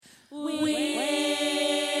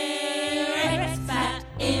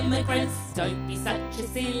immigrants, don't be such a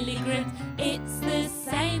silly grit. It's the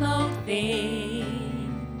same old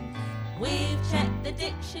thing. We've checked the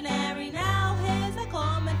dictionary, now here's a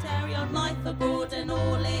commentary on life abroad and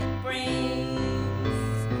all it brings.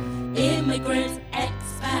 Immigrants,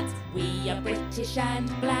 expats, we are British and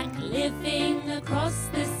black, living across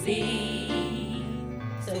the sea.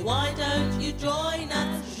 So why don't you join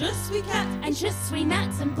us, Je suis cat, And je suis nat,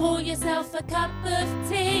 and pour yourself a cup of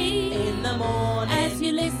tea in the morning. as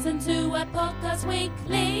you listen to our podcast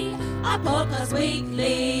weekly. Our podcast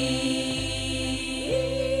weekly.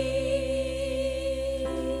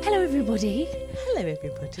 Hello everybody, Hello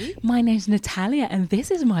everybody. my name's Natalia and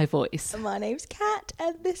this is my voice. My name's Kat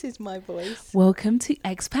and this is my voice. Welcome to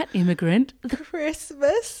Expat Immigrant, the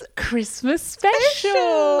Christmas Christmas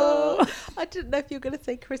special. I didn't know if you were going to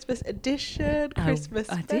say Christmas edition, Christmas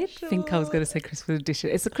I special. did think I was going to say Christmas edition.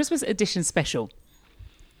 It's a Christmas edition special.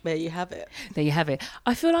 There you have it. There you have it.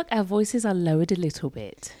 I feel like our voices are lowered a little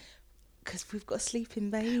bit. Because we've got a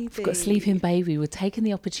sleeping baby. We've got a sleeping baby. We're taking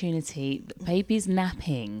the opportunity. The baby's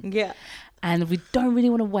napping. Yeah. And we don't really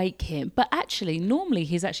want to wake him. But actually, normally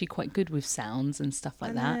he's actually quite good with sounds and stuff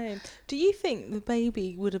like that. I know. Do you think the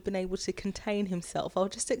baby would have been able to contain himself? I'll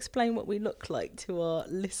just explain what we look like to our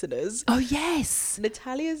listeners. Oh, yes.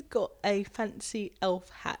 Natalia's got a fancy elf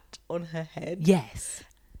hat on her head. Yes.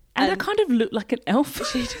 And I And- kind of look like an elf.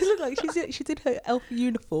 She does look like she's in her elf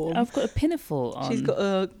uniform. I've got a pinafore on. She's got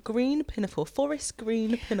a green pinafore, forest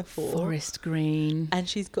green pinafore. forest green. And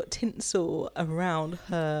she's got tinsel around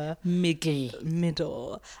her Miggy.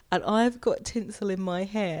 middle. And I've got tinsel in my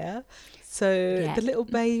hair. So Yeah. the little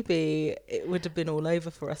baby, it would have been all over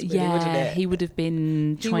for us, really, wouldn't Yeah, it? he would have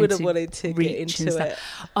been He trying would have to wanted to get reach and into stuff. it.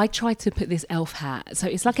 I tried to put this elf hat. So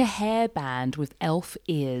it's like a hairband with elf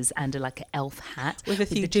ears and like an elf hat. With a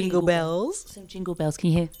few the jingle bells. Some jingle bells.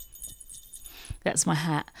 Can you hear? That's my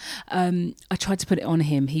hat. I tried to put it on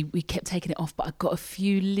him. We kept taking it off, but I got a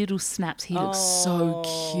few little snaps. He looks so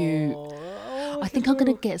cute. I think I'm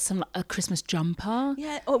going to get a Christmas jumper.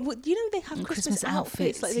 Yeah, or you know they have And Christmas Christmas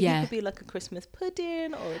outfits. Like outfits, they yeah. could be like a Christmas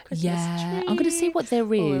pudding or a Christmas Yeah, tree. I'm going to see what there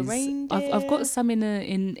or a is. reindeer. I've got some in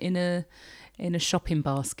a shopping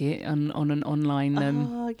basket on an online.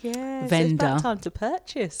 Oh yeah, So it's vendor. about time to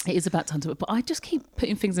purchase. It is about time to, but I just keep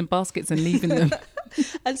putting things in baskets and leaving them.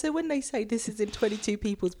 And so when they say this is in 22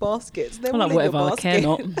 people's baskets, they're I'm all like, in whatever, your I care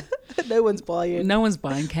not. basket. No one's buying. No one's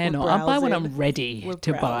buying, care We're not. I'll buy when I'm browsing. ready We're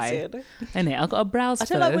to buy. browsing. Innit? I've got to browse I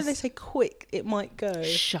first. don't like when they say quick, it might go.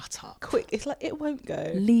 Shut up. Quick, it's like it won't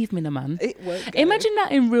go. Leave me, no man. It won't go. Imagine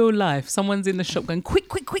that in real life. Someone's in the shop going, quick,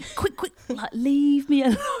 quick, quick, quick, quick. Like, leave me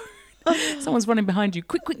alone. Someone's running behind you.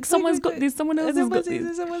 Quick, quick. Someone's got this. Someone else And has then got once it's this.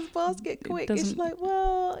 in someone's basket quick. It's doesn't- like,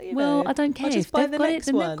 well, you Well, know. I don't care. I'll just If buy they've the got it, next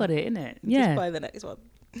then one. they've got it, innit? Just Yeah. buy the next one.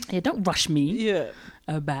 Yeah, don't rush me Yeah.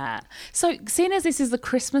 about. So, seeing as this is the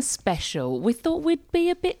Christmas special, we thought we'd be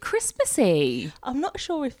a bit Christmassy. I'm not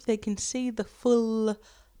sure if they can see the full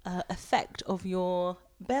effect of your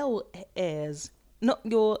bell ears, not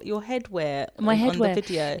your headwear. My on headwear, the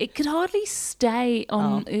video. it could hardly stay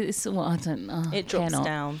on. It's, well, I don't know. It drops cannot.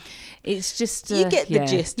 down. It's just You get the yeah,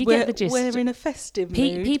 gist. You we're, get the gist. We're in a festive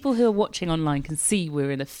mood. People who are watching online can see we're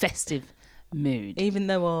in a festive mood. Even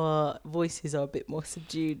though our voices are a bit more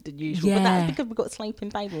subdued than usual. But Yeah. that's because we've got a sleeping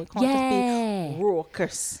baby. We can't just be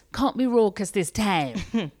raucous. Can't be raucous this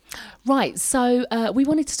time. Right, so we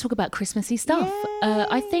wanted to talk about Christmassy stuff.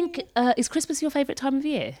 I think, is Christmas your favourite time of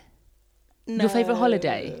year? Your favourite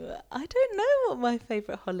holiday? I don't know what my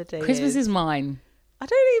favourite holiday Christmas is. is mine. I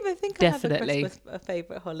don't even think Definitely. I have a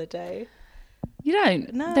favourite holiday. You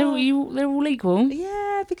don't? No. They're all equal.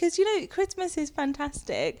 Yeah, because Christmas is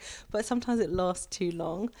fantastic, but sometimes it lasts too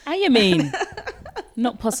long. How you mean?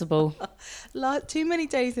 Not possible. Like too many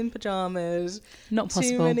days in pajamas. Not Too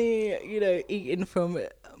possible. many, eating from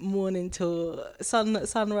morning till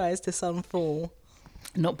sunrise to sunfall.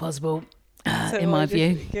 Not possible. So in my I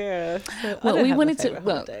view. Yeah. So I Well, don't we have a wanted to. favourite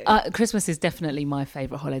Well, holiday. Christmas is definitely my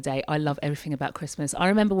favourite holiday. I love everything about Christmas. I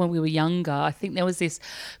remember when we were younger, I think there was this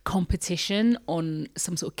competition on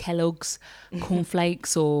some sort of Kellogg's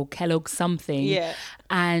cornflakes or Kellogg's something. Yeah.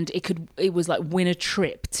 And it was like win a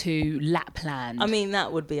trip to Lapland. I mean,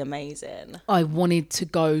 that would be amazing. I wanted to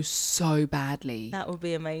go so badly. That would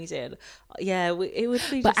be amazing. Yeah, it would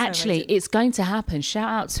be. But just so actually, amazing. it's going to happen. Shout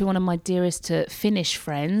out to one of my dearest Finnish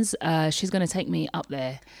friends. She's going to take me up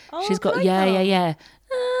there. Oh, She's got can I come? yeah.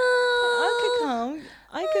 I could come.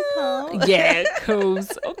 I could come. Yeah, of course.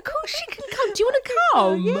 Of course she can come. Do you want to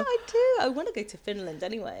Oh, come? yeah, I do. I want to go to Finland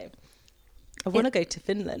anyway. I want to go to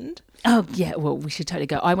Finland. Oh, yeah. Well, we should totally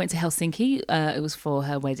go. I went to Helsinki. It was for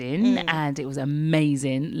her wedding and it was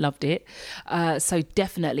amazing. Loved it. So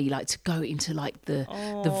definitely like to go into like the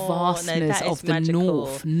vastness of the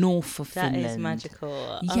north of Finland. That is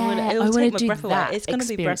magical. Yeah, I want to do that It's going to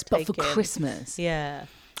be breathtaking. but for Christmas. Yeah.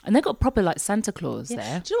 And they've got proper like Santa Claus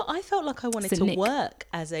there. Do you know what? I felt like I wanted to work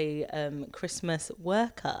as a Christmas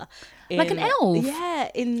worker. Like an elf? Yeah.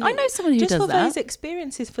 I know someone who does that. Just for those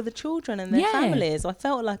experiences for the children and their families. I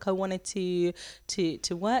felt like I wanted to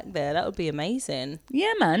work there. That would be amazing.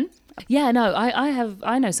 Yeah, man. Yeah, no,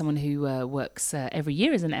 I know someone who works every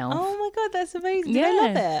year as an elf. Oh my God, that's amazing. Do they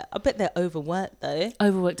love it? I bet they're overworked though.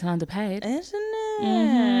 Overworked and underpaid. Isn't it?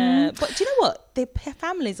 Mm-hmm. But do you know what? Their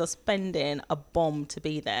families are spending a bomb to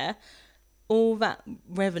be there. All that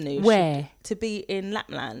revenue. Where? To be in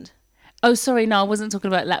Lapland. Oh, sorry, no, I wasn't talking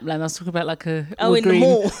about Lapland. I was talking about like a in the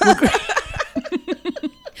mall.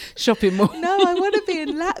 Shopping mall. No, I want to be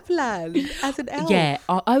in Lapland as an elf. Yeah.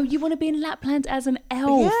 Oh, you want to be in Lapland as an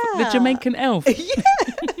elf? Yeah. The Jamaican elf. Yeah.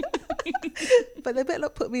 But they better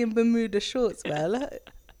not put me in Bermuda shorts, man.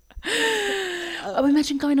 Oh,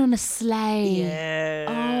 imagine going on a sleigh. Yeah.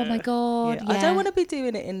 Oh my God. Yeah. I don't want to be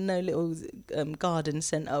doing it in no little garden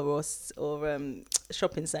centre or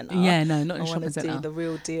shopping centre. Yeah, no, not in I shopping centre. I want to do the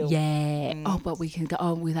real deal. Yeah. Oh, but we can go.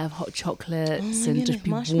 Oh, we'll have hot chocolates and just be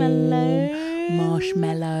marshmallows.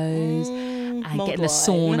 Marshmallows. And get in a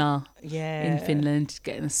sauna. Yeah. In Finland,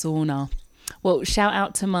 get in a sauna. Well, shout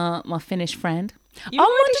out to my Finnish friend. You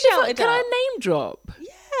already shouted can out. I name drop?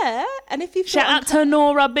 Yeah. And if you shout out to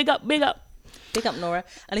Nora, big up. Big up, Nora.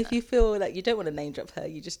 And if you feel like you don't want to name drop her,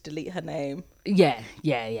 you just delete her name. Yeah.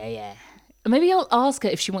 Maybe I'll ask her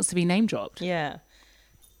if she wants to be name dropped. Yeah.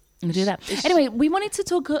 We'll do that. Anyway, we wanted to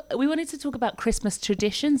talk about Christmas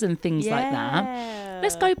traditions and things like that.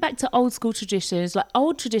 Let's go back to old school traditions, like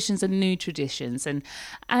old traditions and new traditions, and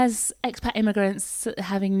as expat immigrants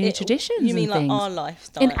having new traditions. You mean and like things. our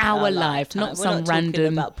lifestyle? In our life, not We're some not random.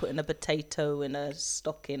 Talking about putting a potato in a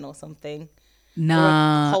stocking or something.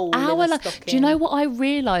 Nah, our life. Do you know what I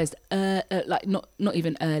realised? Like not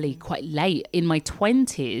even early, quite late in my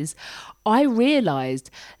 20s, I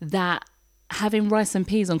realised that having rice and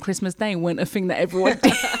peas on Christmas Day weren't a thing that everyone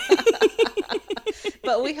did.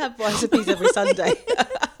 But we have rice and peas every Sunday.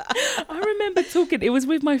 I remember talking, it was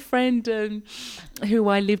with my friend who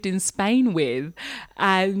I lived in Spain with,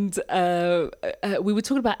 and we were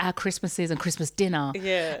talking about our Christmases and Christmas dinner.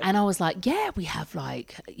 Yeah. And I was like, yeah, we have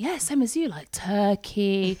like, same as you, like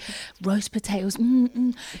turkey, roast potatoes,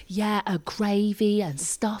 yeah, a gravy and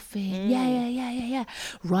stuffing. Yeah.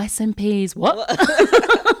 Rice and peas. What?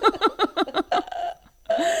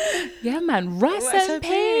 Yeah, man, rice and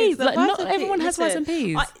peas. Like, not everyone has rice and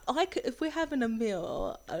peas. I could, if we're having a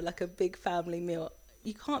meal, like a big family meal,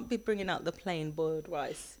 you can't be bringing out the plain boiled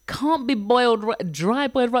rice. Can't be dry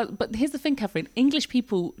boiled rice. But here's the thing, Catherine. English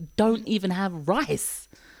people don't even have rice.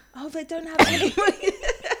 Oh, they don't have any rice.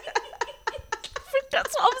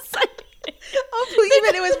 That's what I'm saying. I thought you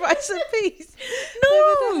meant it was rice and peas.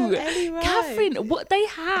 No, Catherine, what they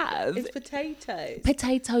have is potatoes.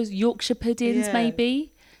 Potatoes, Yorkshire puddings,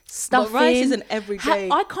 maybe. Stuffing. But rice isn't every day.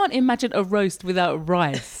 I can't imagine a roast without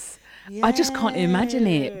rice. I just can't imagine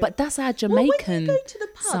it. But that's our Jamaican when you go to the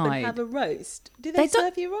pub side. and have a roast, do they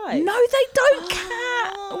serve you rice? No, they don't,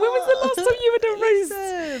 Cat. When was the last time you had a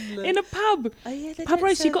roast in a pub? Oh, yeah, pub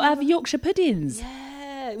roast, you got to have Yorkshire puddings.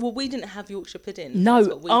 Yeah. Well, we didn't have Yorkshire puddings.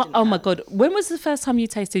 No. Oh my God. When was the first time you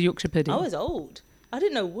tasted Yorkshire pudding? I was old. I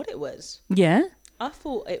didn't know what it was. Yeah? I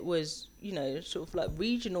thought it was, sort of like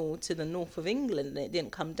regional to the north of England, and it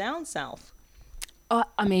didn't come down south.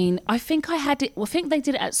 I mean, I think I had it. Well, I think they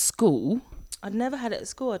did it at school. I'd never had it at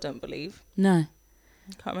school, I don't believe. No.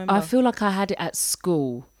 I can't remember. I feel like I had it at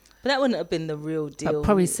school. But that wouldn't have been the real deal.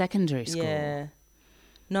 Probably secondary school. Yeah.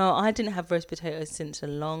 No, I didn't have roast potatoes since a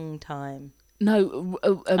long time. No.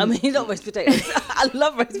 I mean, not roast potatoes. I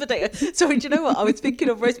love roast potatoes. Sorry, do you know what? I was thinking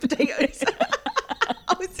of roast potatoes.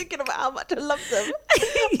 I was thinking about how much I love them.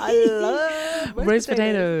 I love roast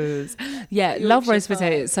potatoes. Yeah, love roast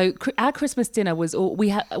potatoes. So our Christmas dinner was all we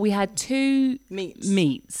had two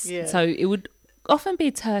meats. Yeah. So it would often be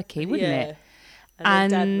a turkey, wouldn't it?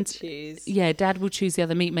 And Dad would choose. Yeah, Dad would choose the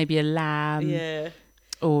other meat, maybe a lamb. Yeah.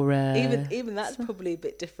 Or even that's probably a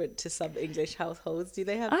bit different to some English households. Do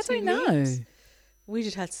they have two meats? I don't know. We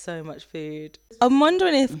just had so much food. I'm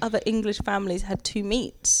wondering if other English families had two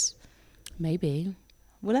meats. Maybe.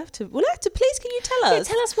 We'll have to. Please, can you tell us? Yeah,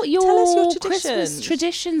 tell us what your Christmas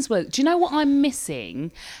traditions were. Do you know what I'm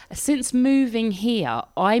missing? Since moving here,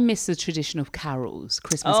 I miss the tradition of carols,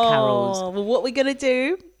 Christmas carols. Oh, well, what we're gonna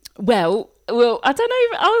do? Well, I don't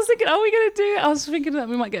know. I was thinking, are we going to do it? I was thinking that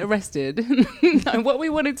we might get arrested. No, what we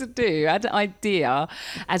wanted to do, I had an idea,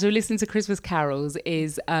 as we listen to Christmas carols,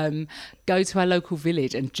 is go to our local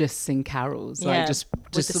village and just sing carols. Like just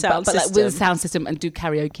with the sound but, like, system. with the sound system and do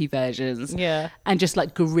karaoke versions. Yeah. And just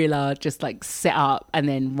like guerrilla, just like set up and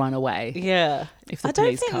then run away. Yeah. If the I don't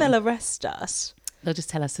police think come. they'll arrest us. They'll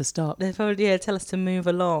just tell us to stop. They'll probably tell us to move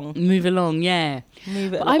along. Move along, yeah.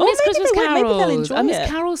 Move it But along. I Or miss maybe Christmas they won't. Maybe they'll carols. enjoy I miss it.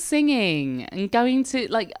 carol singing and going to,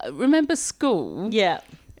 like, remember school? Yeah.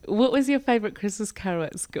 What was your favourite Christmas carol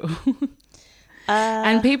at school?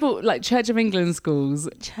 And people, like Church of England schools,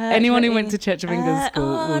 anyone who went to Church of England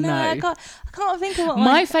school will know. I can't think of what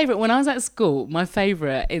My favourite, when I was at school, my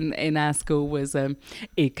favourite in our school was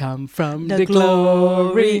It Come From the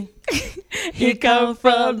Glory. It Come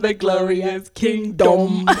From the Glorious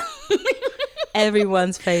Kingdom.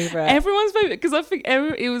 Everyone's favourite. Everyone's favourite, because I think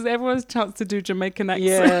it was everyone's chance to do Jamaican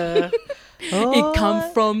accent. Yeah. It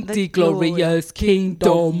come from the glorious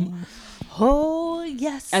kingdom. Oh,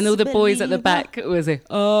 yes. And all the boys at the believer. back was like,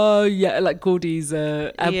 oh, yeah, like Gordy's,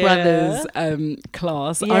 our brother's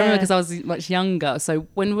class. I remember because I was much younger. So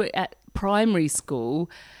when we were at primary school,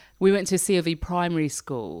 we went to C of E primary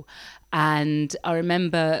school. And I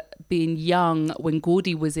remember being young when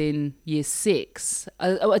Gordy was in year 6.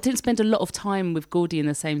 I didn't spend a lot of time with Gordy in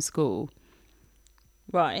the same school.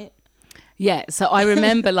 Right. Yeah, so I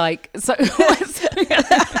remember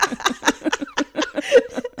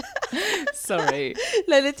sorry.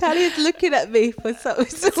 No, Natalia's looking at me for something.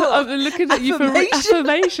 So I'm looking at you for affirmation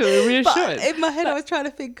and reassurance. But in my head, I was trying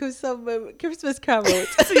to think of some Christmas carols.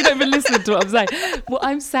 So you don't even listen to what I'm saying. What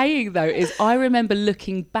I'm saying, though, is I remember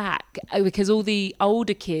looking back because all the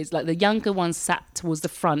older kids, like the younger ones, sat towards the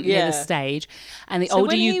front near the stage. And the So older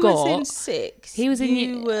when you he got... was in 6, he was in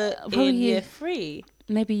you were probably in year 3.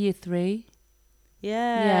 Maybe year 3.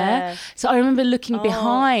 Yeah. Yeah. So I remember looking and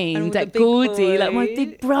behind all the at big Gordy, like my boys.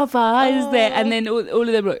 big brother is there. And then all of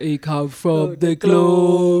them were, he come from the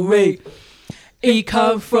glory. He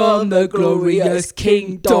come from the glorious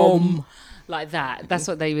kingdom. Like that. That's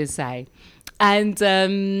what they would say. And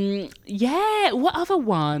what other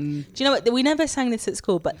one? Do you know what? We never sang this at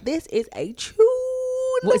school, but this is a tune.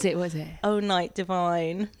 What is it? Oh, Night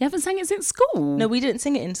Divine. You haven't sang it since school? No, we didn't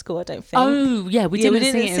sing it in school, I don't think. Oh, yeah, we didn't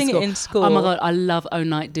sing it in school. school. Oh my God, I love Oh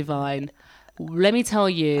Night Divine. Let me tell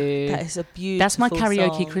you. That is a beautiful That's my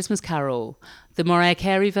karaoke song. Christmas carol. The Mariah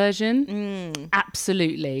Carey version.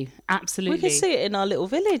 Absolutely. We can see it in our little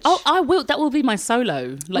village. Oh, I will. That will be my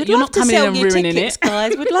solo. Like, We'd you're love not to coming in sell and you ruining tickets, it.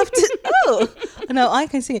 guys. We'd love to. Oh, no, I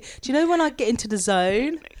can sing it. Do you know when I get into the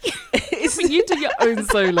zone? You do your own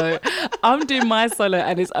solo. I'm doing my solo,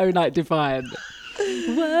 and it's Oh Night Divine.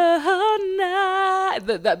 Whoa, night.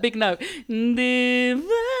 That big note. Divine.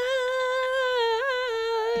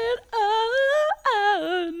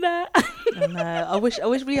 Oh, night. Oh, no, I wish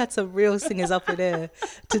we had some real singers up in here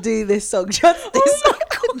to do this song justice.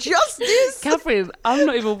 Justice. Catherine, I'm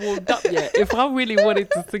not even warmed up yet. If I really wanted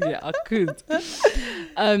to sing it, I could.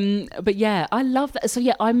 But yeah, I love that. So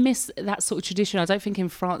yeah, I miss that sort of tradition. I don't think in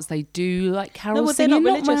France they do like carol No, well, they're singing. not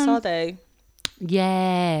religious, round- are they?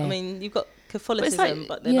 Yeah. I mean, you've got But it's Catholicism,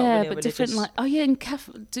 but they're not really religious. different. Like, oh yeah,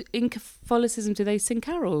 in Catholicism, do they sing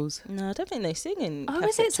carols? No, I don't think they sing in Oh, Catholic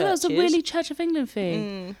is it? So that was a churches. really Church of England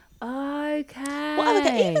thing. Okay. Well,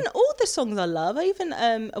 even all the songs I love, even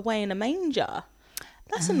 "Away in a Manger,"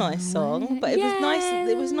 that's a nice song. But it was nice.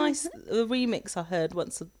 It was nice. The remix I heard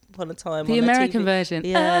once upon a time. The on American TV. version.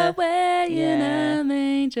 Yeah, Away in a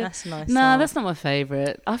manger. That's a nice. Nah, song. that's not my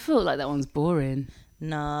favourite. I feel like that one's boring.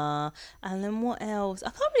 Nah. And then what else?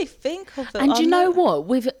 I can't really think of them. And do you know what?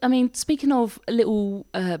 Speaking of a little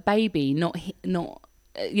baby, not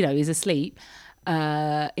is asleep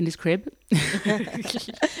in his crib,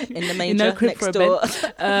 in the manger no crib next for a door.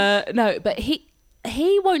 bed. No, but he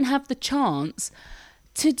won't have the chance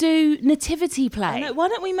to do nativity play. Why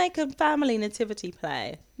don't we make a family nativity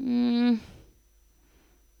play?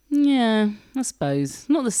 Yeah, I suppose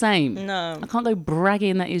not the same. No. I can't go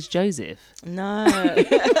bragging that he's Joseph. No.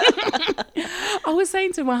 I was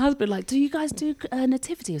saying to my husband, like, do you guys do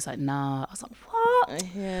nativity? He was like, nah. I was like, what?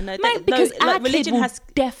 Yeah, no. Mate, because our kid religion will has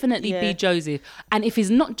definitely be Joseph. And if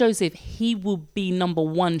he's not Joseph, he will be number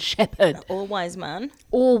one shepherd. or wise man.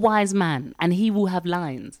 Or wise man. And he will have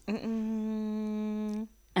lines. Mm-mm.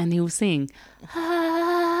 And he'll sing.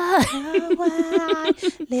 Oh, why,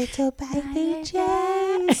 little baby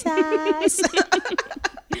Jesus.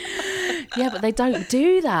 Yeah, but they don't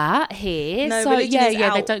do that here. No, so religion is they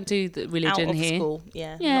out- don't do the religion Out of here. school.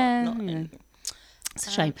 Yeah. Yeah, Not yeah. It's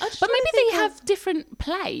a shame. I just But trying maybe to they think have different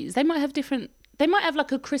plays. They might have different. They might have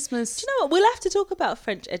like a Christmas. Do you know what? We'll have to talk about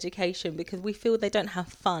French education because we feel they don't have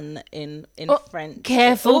fun in French.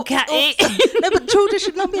 Careful, Catty. No, but children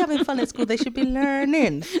should not be having fun at school. They should be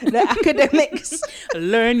learning the academics.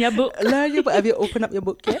 Learn your book. Learn your book. Have you opened up your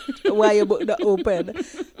book yet? Why your book not open?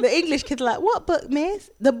 The English kids are like, what book, miss?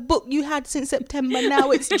 The book you had since September. Now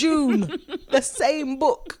it's June. The same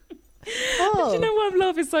book. Oh. Do you know why I'm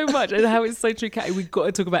laughing so much and how it's so true, Catty? We've got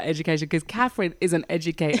to talk about education because Catherine is an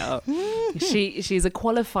educator. She's a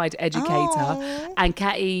qualified educator, and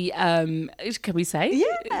Catty, can we say?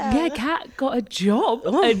 Yeah, Cat got a job,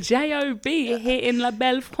 a job here in La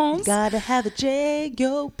Belle France. Gotta have a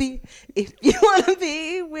job if you wanna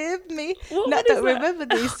be with me. I don't remember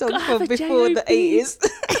these songs from before the 80s.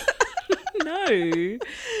 No,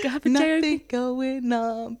 gotta have a Nothing going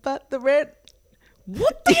on but the rent.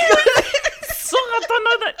 What the song? I don't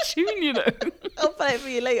know that tune, you know. I'll play it for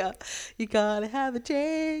you later. You gotta have a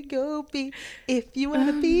J-O-B if you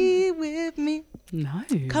wanna be with me. No.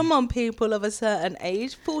 Come on, people of a certain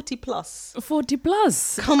age, 40 plus. 40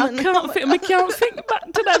 plus. Come on. I can't think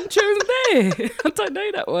back to that tune there. I don't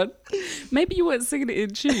know that one. Maybe you weren't singing it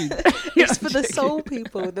in tune. It's for the soul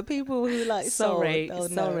people, the people who like sorry, soul.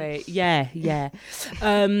 Sorry. Yeah.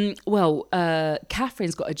 Well,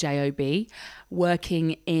 Catherine's got a JOB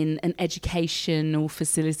working in an educational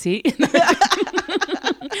facility.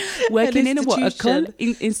 Working in a college,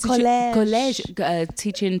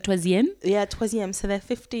 teaching troisième. Yeah, troisième. So they're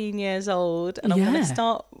 15 years old, and I'm going to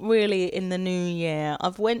start really in the new year. I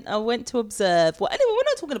went to observe. Well, anyway, we're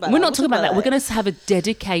not talking about. We're not talking about that. We're going to have a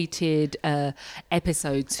dedicated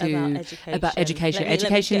episode about education,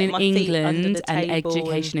 education in England and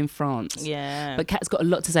education in France. Yeah. But Kat's got a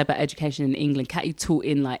lot to say about education in England. Kat, you taught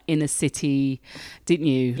in like inner city, didn't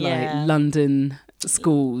you? Like London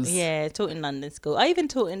schools. Yeah, taught in London school. I even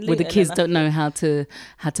taught in Luton. Where the kids don't know how to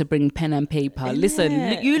bring pen and paper.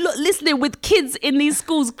 Listen, you look listening with kids in these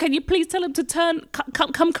schools. Can you please tell them to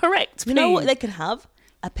come correct? Please? You know what they can have?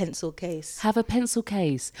 A pencil case. Have a pencil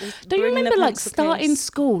case. Don't you remember like starting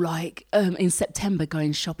school, like in September,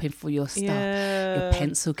 going shopping for your stuff? Your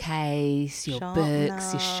pencil case, your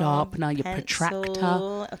books, your sharpener, your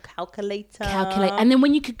protractor, a calculator. And then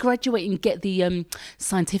when you could graduate and get the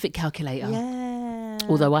scientific calculator. Yeah.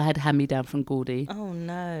 Although I had hand-me-down from Gordy. Oh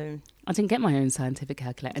no. I didn't get my own scientific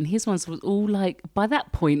calculator, and his ones was all like, by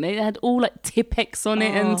that point they had all like Tipex on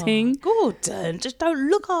it and ting. Gordon, just don't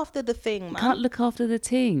look after the thing, man. Can't look after the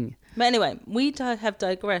ting. But anyway, we have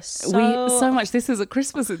digressed so much. This is a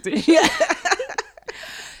Christmas edition. Yeah.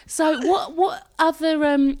 So what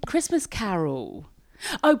other Christmas carol?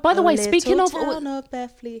 Oh, by the way, speaking of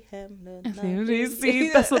Bethlehem, that's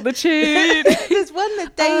on the tune. There's one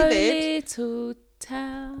that David. A little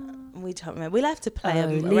town. We don't remember. We'll have to play a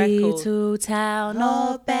record. Little town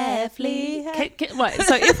of Bethlehem. Right.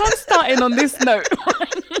 So if I'm starting on this note.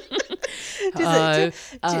 Do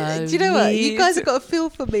you know what? You guys have got a feel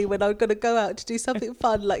for me when I'm going to go out to do something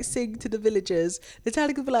fun, like sing to the villagers.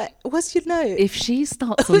 Natalia could be like, what's your note? If she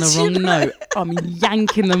starts on the wrong note, I'm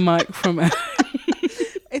yanking the mic from her.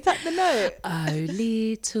 Is that the note? Oh,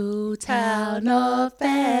 little town of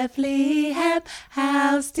Bethlehem,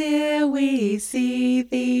 how still we see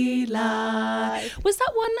thee lie. Was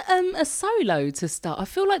that one a solo to start? I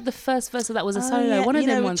feel like the first verse of that was a solo. Yeah. One of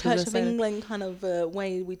them ones Church was a of solo. England kind of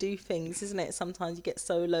way we do things, isn't it? Sometimes you get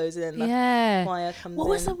solos and then the choir comes in. What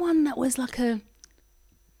was the one that was like a...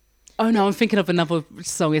 Oh no, I'm thinking of another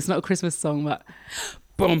song. It's not a Christmas song, but...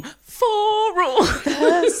 Boom. For all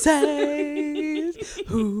the saints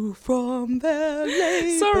who from their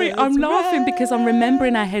labors Sorry, I'm laughing because I'm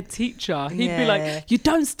remembering our head teacher. He'd be like, you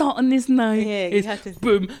don't start on this note. Yeah, you have to...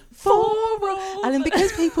 Boom. For all. And then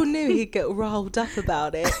because people knew he'd get rolled up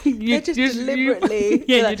about it, they just deliberately...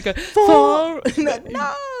 you'd go, for... No.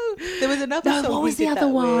 There was another song. What was the other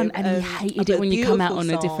one? And he hated it when you come out on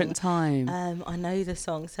a different time. I know the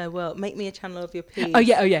song so well. Make me a channel of your peace. Oh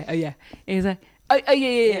yeah. It was like... Oh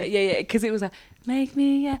yeah. Because it was like, make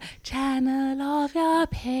me a channel of your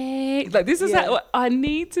peace. Like this is how I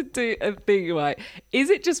need to do a thing, right? Is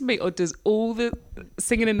it just me, or does all the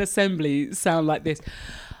singing in assembly sound like this?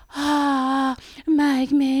 Ah,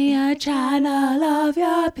 make me a channel of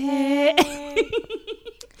your peace.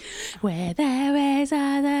 Where there is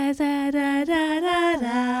a da da da da da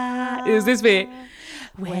da. Is this bit?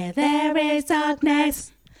 Where there is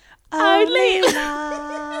darkness, only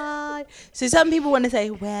light. So some people want to say,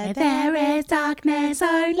 where there is darkness,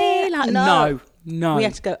 only light. No. We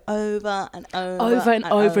have to go over and over. Over and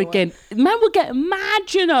over again. Man would get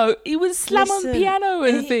mad, you know. He would slam on piano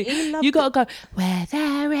and thing. You got to go, where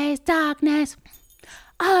there is darkness,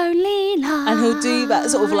 only love. And he'll do that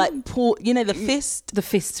sort of like paw, you know, the fist. The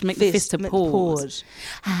fist, make the fist a pause. pause.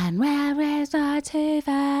 And where is my two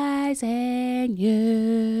facing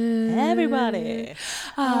you? Everybody.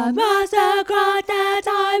 I must have cried that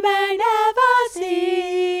I may never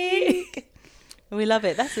seek. We love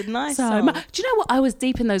it. That's a nice So song. do you know what? I was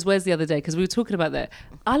deep in those words the other day because we were talking about that.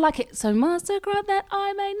 I like it. So master grant that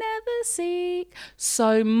I may never seek.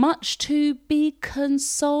 So much to be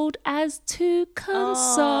consoled as to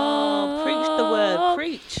console. Oh, preach the word.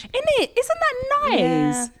 Preach. Isn't it? Isn't that nice?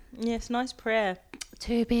 Yeah. Yes, nice prayer.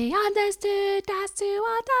 To be understood as to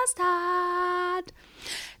understand.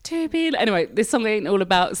 To be anyway, this song ain't all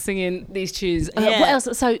about singing these tunes. Yeah. What else?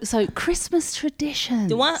 So Christmas traditions.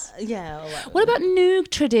 The one, yeah. All right. What about new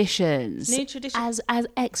traditions? New traditions? as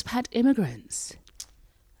expat immigrants.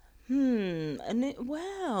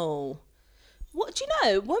 Well, what do you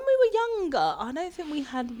know? When we were younger, I don't think we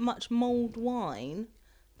had much mulled wine.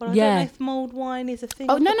 But I don't know if mulled wine is a thing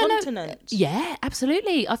on the continent. Yeah,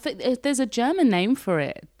 absolutely. I think there's a German name for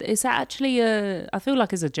it. It's actually I feel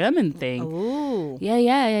like it's a German thing. Oh.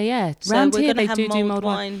 Yeah. So Round we're here going they to have do mulled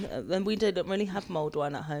wine. And we didn't really have mulled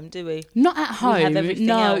wine at home, do we? Not at home. We have everything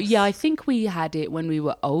no, else. yeah, I think we had it when we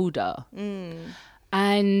were older.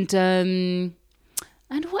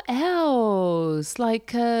 And what else? Like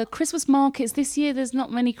Christmas markets. This year, there's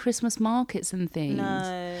not many Christmas markets and things.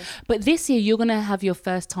 No. But this year, you're going to have your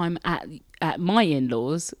first time at my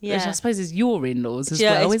in-laws, which I suppose is your in-laws as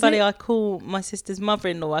well. It's funny. I call my sister's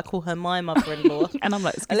mother-in-law. I call her my mother-in-law. And I'm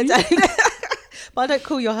like, but I don't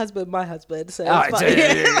call your husband my husband. So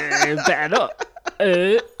better not.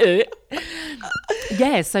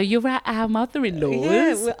 Yeah, so you're at our mother-in-law's.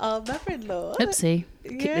 Yeah, we're our mother-in-law. Oopsie,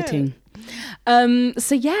 kick the ting.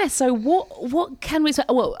 So what can we say?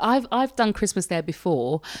 Well, I've done Christmas there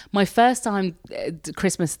before. My first time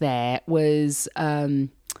Christmas there was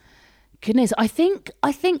goodness, I think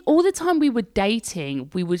all the time we were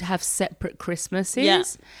dating, we would have separate Christmases. Yeah.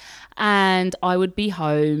 And I would be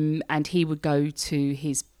home and he would go to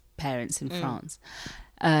his parents in France.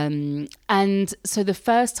 And so the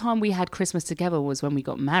first time we had Christmas together was when we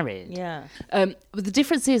got married. Yeah. But the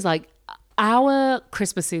difference is like our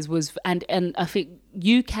Christmases was, and I think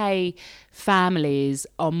UK families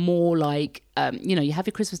are more like, you have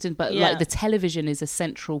your Christmas dinner, but like the television is a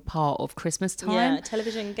central part of Christmas time. Yeah,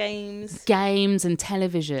 television, games and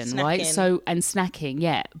television, snacking. right? So, and snacking,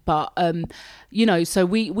 yeah. But, so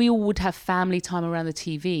we all would have family time around the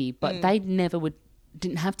TV, but they never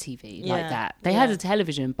didn't have TV like that. They had a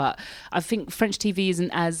television, but I think French TV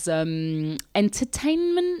isn't as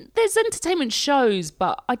entertainment. There's entertainment shows,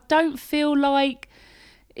 but I don't feel like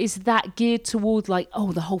it's that geared towards like,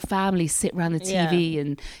 the whole family sit around the TV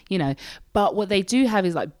and, but what they do have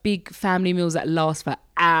is like big family meals that last for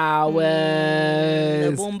hours.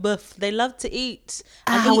 The warm buff. They love to eat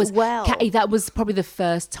and eat well. That was probably the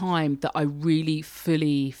first time that I really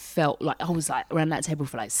fully felt like I was like around that table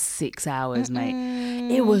for like 6 hours,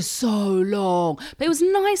 mate. It was so long, but it was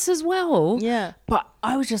nice as well. Yeah. But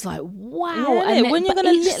I was just like, wow. Yeah, and when you're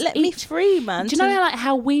going to let me free, man. Do you know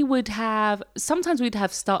how we would have, sometimes we'd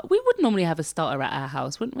have we would normally have a starter at our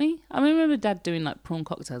house, wouldn't we? I remember Dad doing like prawn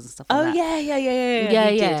cocktails and stuff like that. Yeah.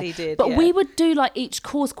 He did. But we would do like each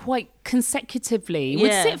course quite consecutively.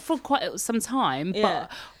 We'd sit for quite some time,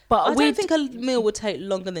 but I don't think a meal would take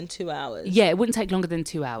longer than 2 hours. Yeah, it wouldn't take longer than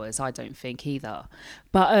 2 hours, I don't think either.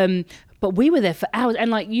 But we were there for hours,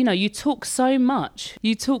 and like, you talk so much.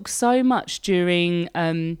 You talk so much during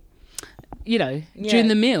during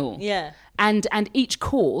the meal. Yeah. And each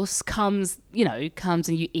course comes and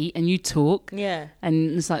you eat and you talk. Yeah.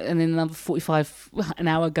 And it's like, and then another an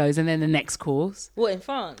hour goes, and then the next course. What, in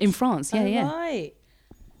France? In France, yeah. Right.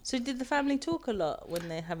 So did the family talk a lot when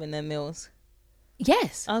they're having their meals?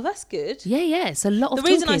 Yes. Oh, that's good. Yeah. It's a lot of The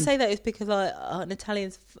talking. reason I say that is because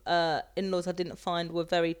Natalia's in-laws I didn't find were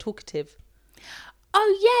very talkative.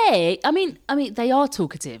 Oh yeah, I mean they are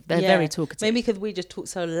talkative. They're very talkative. Maybe because we just talk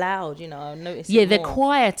so loud, I noticed. Yeah, they're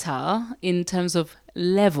quieter in terms of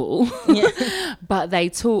level, but they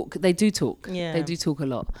do talk. Yeah, they do talk a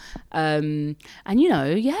lot. And but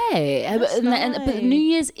New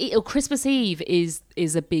Year's Eve or Christmas Eve is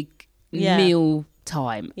a big meal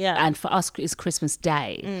time. Yeah, and for us it's Christmas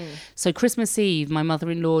Day. So Christmas Eve, my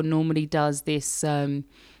mother-in-law normally does this.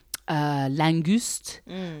 Langoustine,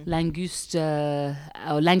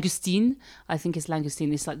 or langoustine. I think it's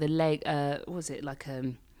langoustine. It's like the leg. What was it like?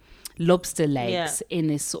 Lobster legs in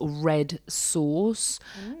this sort of red sauce.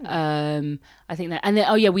 I think that, and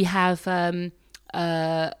then we have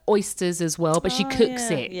oysters as well, but she cooks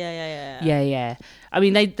it. Yeah. I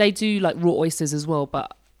mean, they do like raw oysters as well,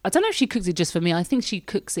 but I don't know if she cooks it just for me. I think she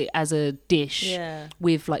cooks it as a dish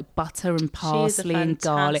with like butter and parsley and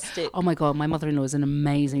garlic. Oh my God, my mother-in-law is an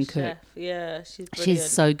amazing cook. Yeah, she's brilliant. She's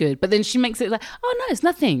so good. But then she makes it like, oh no, it's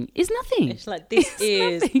nothing. It's nothing. It's like, this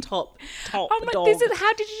is nothing. top I'm like, dog.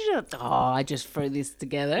 How did you do it? Oh, I just throw this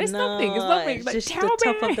together. It's nothing. It's nothing. It's like, just the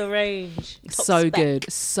top of the range. So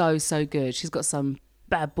good. So good. She's got some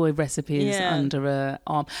bad boy recipes under her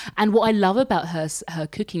arm. And what I love about her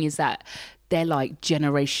cooking is that they're like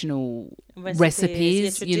generational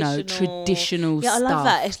recipes, traditional stuff. I love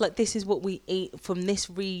that. It's like, this is what we eat from this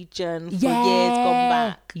region for years gone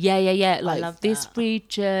back. Yeah. Like this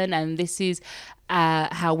region, and this is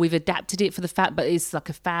how we've adapted it for the fact, but it's like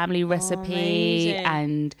a family recipe,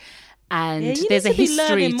 and there's a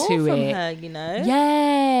history more to from it. Her, you know?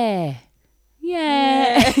 Yeah.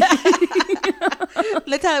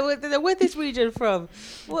 Natalia, where's this region from?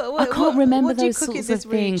 I can't remember those sorts of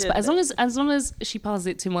things, but as long as she passes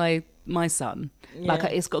it to my son, like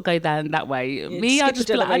it's got to go down that way. Me, I just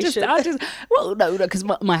well, no, because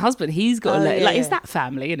my husband, he's got it's that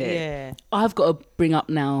family, isn't it? Yeah. I've got to bring up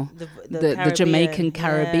now the Jamaican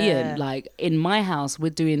Caribbean. Yeah. Like in my house, we're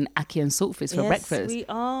doing ackee and saltfish for breakfast. We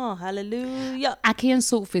are. Hallelujah. Ackee and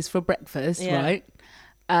saltfish for breakfast, right?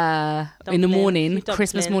 In the morning,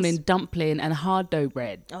 Christmas morning, dumpling and hard dough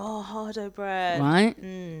bread. Oh, hard dough bread. Right?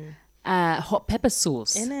 Hot pepper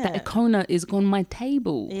sauce. That Icona is on my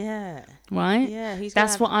table. Yeah. Right? Yeah.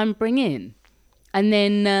 That's what I'm bringing. And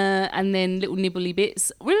then little nibbly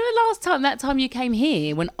bits. Remember that time you came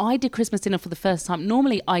here when I did Christmas dinner for the first time?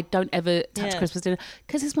 Normally I don't ever touch Christmas dinner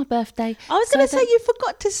because it's my birthday. I was going to say, you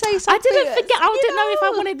forgot to say something. I didn't forget. I didn't know if I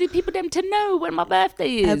wanted the people to know when my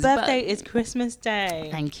birthday is. Her birthday is Christmas Day.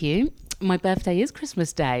 Thank you. My birthday is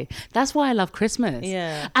Christmas Day. That's why I love Christmas.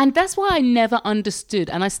 Yeah. And that's why I never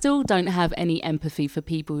understood, and I still don't have any empathy for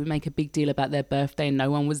people who make a big deal about their birthday and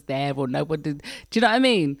no one was there or no one did. Do you know what I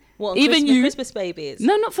mean? What, even Christmas babies?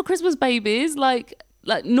 No, not for Christmas babies. Like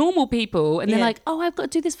normal people, and they're like, oh, I've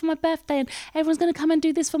got to do this for my birthday, and everyone's going to come and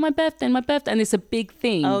do this for my birthday, and it's a big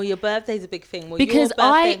thing. Oh, your birthday's a big thing. Well, because your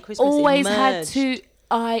birthday and Christmas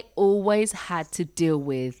I always had to deal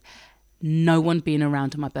with no one being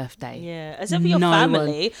around on my birthday. Yeah, except for your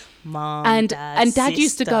family, mom, and Dad sister.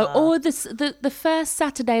 Used to go, oh, the first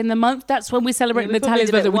Saturday in the month, that's when we celebrate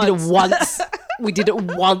Natalia's birthday. We did it once. We did it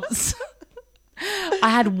once. I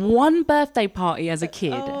had one birthday party as a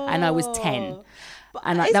kid, and I was 10.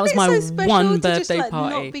 And that was my one birthday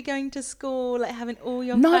party. Not be going to school, like having all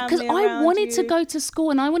your family around you. No, because I wanted to go to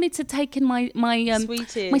school, and I wanted to take in my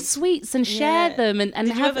sweets and share them. And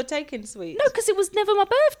did you ever take in sweets? No, because it was never my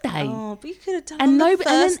birthday. Oh, but you could have done and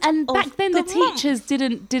back then the teachers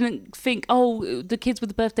didn't think, oh, the kids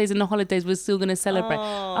with the birthdays and the holidays were still going to celebrate.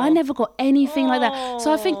 I never got anything like that.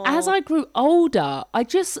 So I think as I grew older, I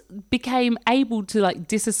just became able to like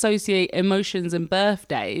disassociate emotions and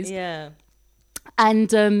birthdays. Yeah. And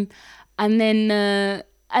then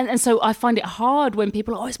so I find it hard when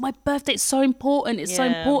people are, oh, it's my birthday, it's so important, so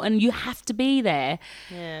important, you have to be there.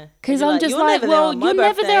 Yeah. Because I'm just like, well, you're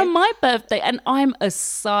never there on my birthday. And I'm a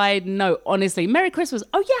side note, honestly. Merry Christmas.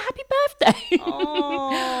 Oh yeah, happy birthday.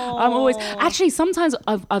 Oh. I'm always, actually, sometimes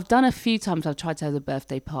I've done a few times, I've tried to have a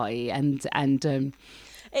birthday party and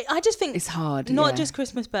I just think it's hard. Not just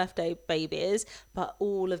Christmas birthday babies, but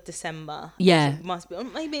all of December. Yeah, it must be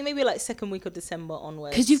maybe like second week of December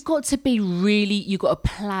onwards. Because you've got to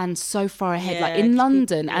plan so far ahead. Like in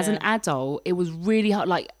London, as an adult, it was really hard.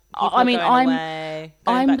 Like I'm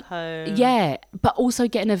back home. Yeah, but also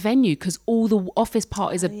getting a venue because all the office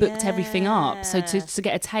parties have booked everything up. So to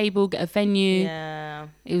get a table, get a venue,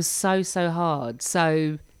 it was so hard.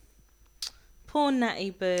 So. Poor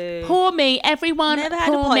Natty Boo. Poor me, everyone. Never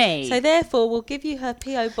had poor a me. So therefore, we'll give you her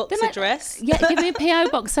PO box address. Yeah, give me a PO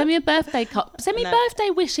box. Send me a birthday card. Send me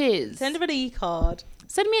birthday wishes. Send her an e-card.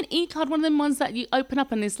 Send me an e-card, one of them ones that you open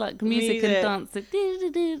up and the's like music and dance.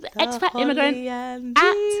 Expatimmigrant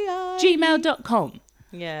at gmail.com.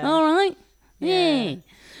 Yeah. All right. Yeah.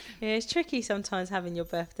 Yeah, it's tricky sometimes having your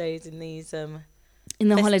birthdays in these in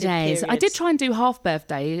the holidays. Periods. I did try and do half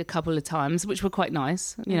birthday a couple of times, which were quite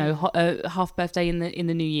nice. You know, half birthday in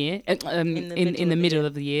the new year, in the middle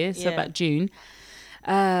of the year, so about June.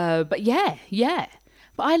 But yeah.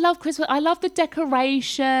 But I love Christmas. I love the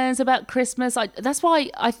decorations about Christmas. That's why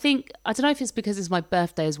I think, I don't know if it's because it's my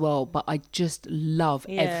birthday as well, but I just love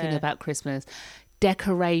everything about Christmas.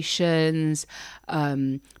 Decorations,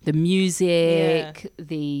 the music,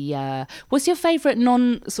 the what's your favourite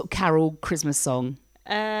non-sort of carol Christmas song?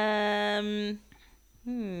 I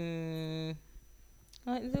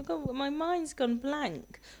My mind's gone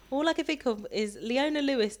blank. All I can think of is Leona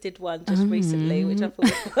Lewis did one just recently, which I thought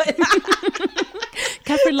was quite...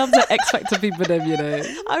 Catherine loves her X Factor people, them, you know.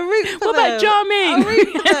 I root for What them. about Charming? I root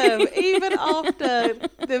for them, even after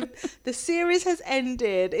the series has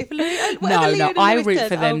ended. If Leona I Lewis root does,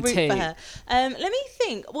 for them I'll root too. For her. Let me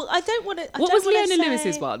think. Well, I don't want to... What was Leona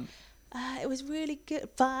Lewis's one? It was really good.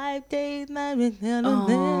 5 days, my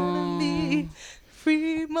me.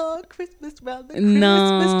 Free more Christmas round the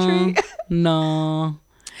Christmas tree. No.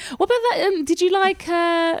 What about that? Did you like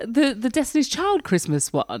the Destiny's Child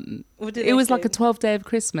Christmas one? It was like a 12 Day of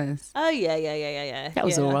Christmas. Oh yeah. That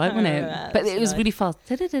was all right, wasn't it? But it was really fast.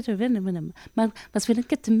 Must feel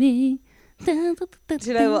good to me. Do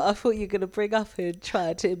you know what? I thought you were going to bring up and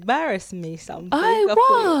try to embarrass me something. Oh,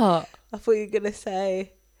 what? I thought you were going to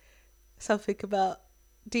say something about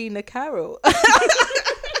Dina Carroll.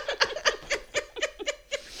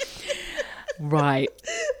 Right.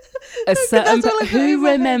 Who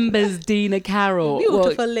remembers Dina Carroll?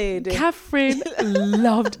 Beautiful lady. Catherine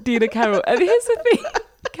loved Dina Carroll. And here's the thing.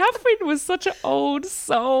 Catherine was such an old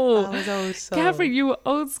soul. I was old soul. Catherine, you were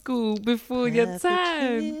old school before your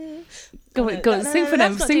time. Go on, sing for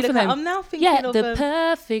them. Sing for them. I'm now thinking of the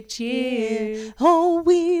perfect year. Yeah. Oh,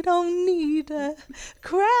 we don't need a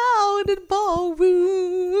crowded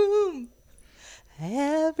ballroom.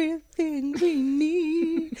 Everything we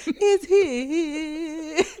need is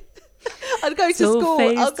here. I'd go to school.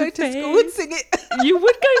 I'll go to school and sing it. You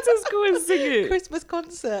would go to school and sing it. Christmas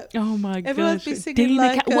concert. Oh my Everyone gosh. be singing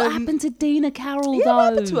like, what happened to Dina Carroll though?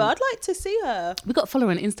 What happened to her? I'd like to see her. We got to follow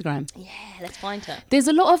her on Instagram. Yeah, let's find her. There's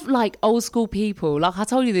a lot of like old school people. Like I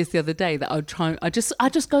told you this the other day that I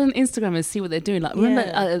just go on Instagram and see what they're doing. Like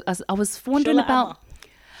remember, I was wondering Shola about. Amma.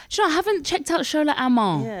 You know, I haven't checked out Shola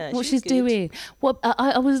Amma. Yeah, what she's she's doing. What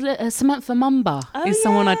I was Samantha Mumba is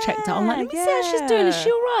someone I checked out. I'm like, let me see how she's doing. Is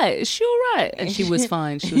she all right? Is she all right? And she was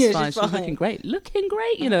fine. She was fine. She was looking great.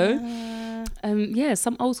 You know.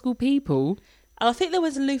 Some old school people. I think there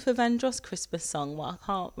was a Luther Vandross Christmas song, but I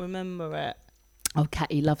can't remember it. Oh,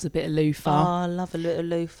 Catty loves a bit of Luther. Oh, I love a little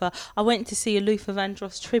Luther. I went to see a Luther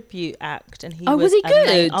Vandross tribute act, and he was he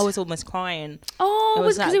good? I was almost crying. Oh,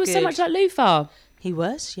 because it was so much like Luther. He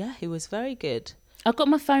was very good. I got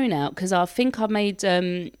my phone out because I think I made.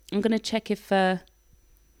 I'm going to check if. We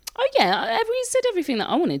said everything that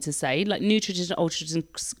I wanted to say, like new tradition, old tradition,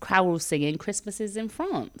 carol singing, Christmases in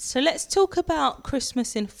France. So let's talk about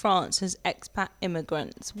Christmas in France as expat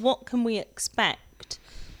immigrants. What can we expect?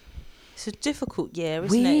 It's a difficult year,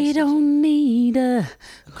 isn't it? We don't need a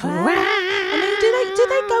crown. I mean, do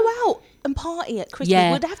they go out and party at Christmas?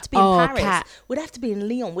 Yeah. Would have to be in Paris. Kat. Would have to be in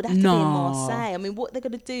Lyon. Would have to be in Marseille. I mean, what are they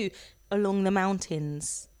going to do along the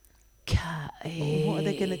mountains? Catty. What are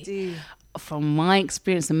they going to do? From my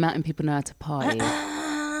experience, the mountain people know how to party.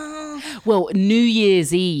 Well, New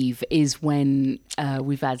Year's Eve is when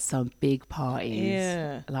we've had some big parties.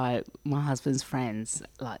 Yeah. Like my husband's friends,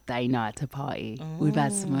 like they know how to party. We've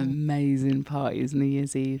had some amazing parties New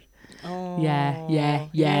Year's Eve. Oh,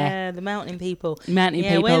 Yeah, the mountain people. Mountain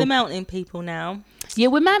people. We're the mountain people now. Yeah,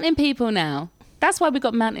 we're mountain people now. That's why we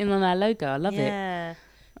got mountain on our logo. I love it. Yeah.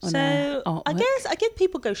 I guess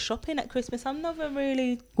people go shopping at Christmas. I'm never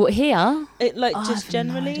really... What, here? Just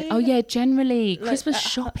generally. Oh, yeah, generally. Like, Christmas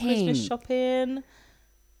shopping. Christmas shopping.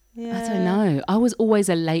 Yeah. I don't know. I was always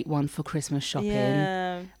a late one for Christmas shopping.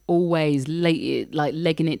 Yeah. Always late, like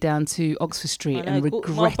legging it down to Oxford Street and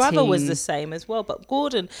regretting. My brother was the same as well. But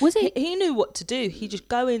Gordon, was it? He knew what to do. He'd just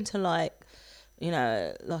go into like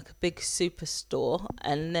a big superstore,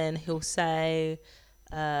 and then he'll say,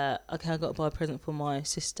 okay, I've got to buy a present for my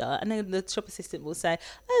sister. And then the shop assistant will say,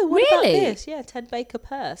 oh, what about this? Yeah, Ted Baker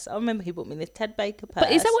purse. I remember he bought me this Ted Baker purse.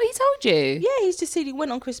 But is that what he told you? Yeah, he's just said he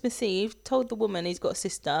went on Christmas Eve, told the woman he's got a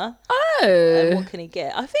sister. Oh. What can he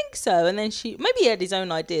get? I think so. And then maybe he had his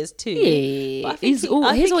own ideas too. Yeah. He's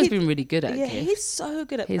always been really good at gifts. Yeah, he's so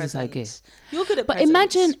good at presents. So good. You're good at but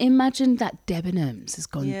presents. Imagine that Debenhams has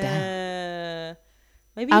gone down. Yeah.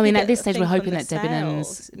 Maybe at this stage we're hoping that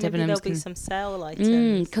Debenhams there'll be some sale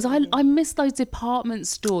items. Because I miss those department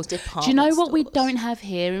stores. Do you know what we don't have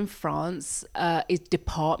here in France is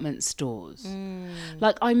department stores.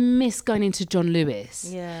 Like I miss going into John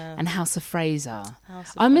Lewis and House of Fraser.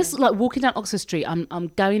 I miss like walking down Oxford Street.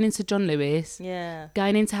 I'm going into John Lewis. Yeah.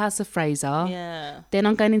 Going into House of Fraser. Yeah. Then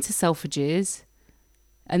I'm going into Selfridges,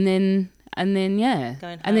 and then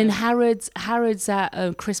Harrods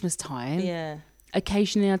at Christmas time. Yeah.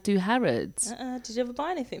 Occasionally I do Harrods. Did you ever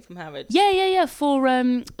buy anything from Harrods? Yeah.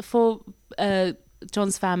 For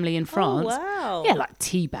John's family in France. Oh, wow. Yeah, like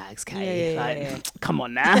tea bags, Kate. Yeah. Come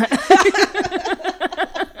on now.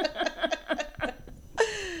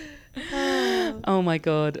 Oh my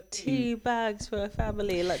God. Tea bags for a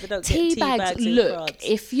family. Like they don't Tea get tea bags in Look, France.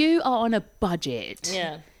 if you are on a budget.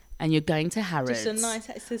 Yeah. And you're going to Harrods.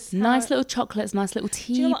 Just nice little chocolates, nice little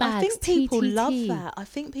tea do you know what? bags. I think people love tea. that. I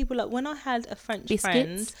think people like when I had a French Biscuits.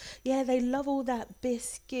 friend. Yeah, they love all that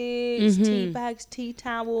biscuits, tea bags, tea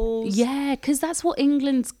towels. Yeah, because that's what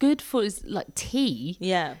England's good for is like tea.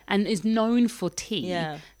 Yeah. And is known for tea.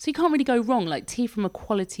 Yeah. So you can't really go wrong. Like tea from a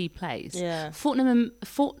quality place. Yeah. Fortnum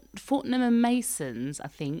and Mason's, I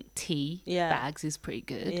think, tea Yeah. bags is pretty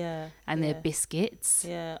good. Yeah. And their biscuits.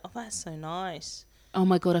 Yeah. Oh, that's so nice. Oh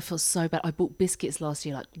my God, I feel so bad. I bought biscuits last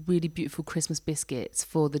year, like really beautiful Christmas biscuits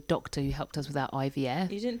for the doctor who helped us with our IVF.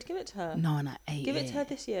 You didn't give it to her? No, and I ate it. Give it to her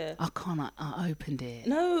this year. I can't. I opened it.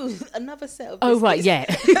 No, another set of biscuits. Oh, right, yeah.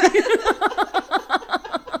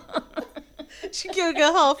 She gave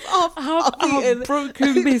her half eaten.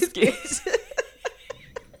 broken biscuits.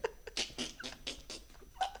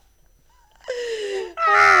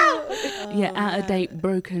 Yeah, out of date,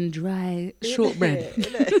 broken, dry shortbread.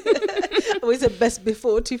 Always the best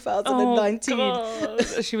before 2019. Oh,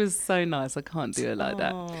 God. She was so nice. I can't do it like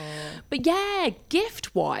that. But yeah,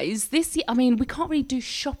 gift wise, this year, I mean, we can't really do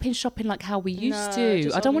shopping like how we used to.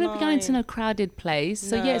 just I don't want to be going to online. a crowded place.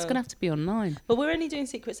 So yeah, it's going to have to be online. But we're only doing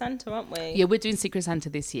Secret Santa, aren't we? Yeah, we're doing Secret Santa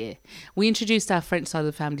this year. We introduced our French side of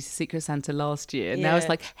the family to Secret Santa last year. Now it's Yeah.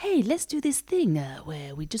 like, hey, let's do this thing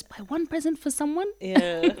where we just buy one present for someone.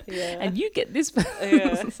 Yeah, yeah. And you get this.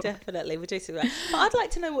 Yeah, definitely. We're doing that. But I'd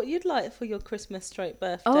like to know what you'd like for your Christmas straight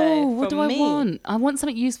birthday. Oh, what do from I me. want? I want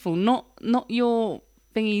something useful, not your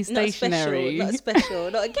thingy stationery. Not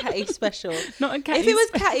special, not a catty special. Not a catty If it was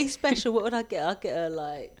catty special, what would I get? I'd get her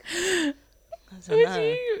like, I don't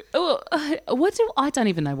know. I don't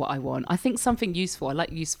even know what I want. I think something useful. I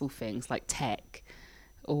like useful things like tech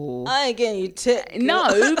or I ain't getting you tip.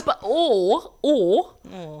 no, but or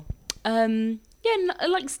Oh,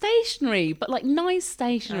 like stationery, but like nice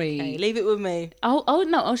stationery. okay, leave it with me.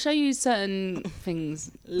 I'll show you certain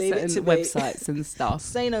things, Leave it certain to me. websites and stuff.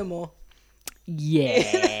 Say no more.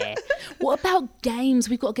 Yeah. What about games?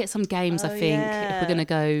 We've got to get some games. I Oh, think yeah. if we're gonna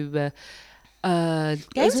go.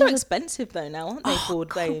 Games are expensive though now, aren't they? Board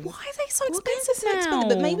God, games. why are they so Board games expensive are so now? expensive,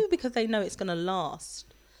 but maybe because they know it's gonna last.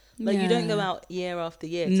 Like you don't go Yeah. out year after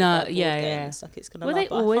year. To No, buy board yeah, games. Like it's gonna. Were last. they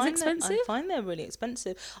But I always find expensive? I find they're really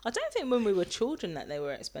expensive. I don't think when we were children that they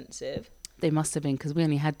were expensive. They must have been because we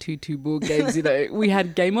only had two board games. You know, we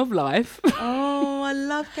had Game of Life Oh, I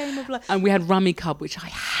love Game of Life. and we had Rummy Cub, which I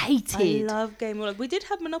hated. I love Game of Life. We did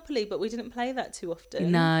have Monopoly, but we didn't play that too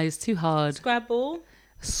often. No, it's too hard. Scrabble.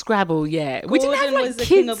 Scrabble, yeah. We didn't have Gordon like was the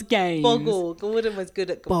king kids of games. Boggle. Gordon was good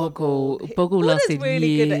at Boggle Boggle Gordon's lasted really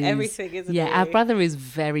years. good at everything, isn't he? Yeah, our brother is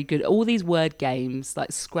very good. All these word games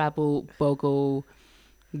like Scrabble, Boggle.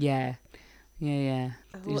 Yeah. He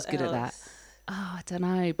was What good at that. else? Oh, I don't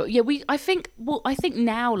know. But yeah, I think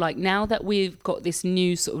now that we've got this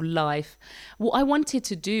new sort of life, what I wanted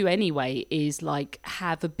to do anyway is like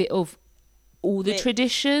have a bit of all the Mix.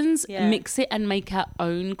 traditions, Yeah. mix it and make our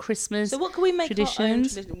own Christmas So what can we make our own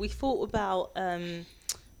traditions. tradition? We thought about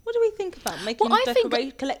what do we think about making Well, I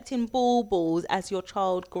think- collecting baubles as your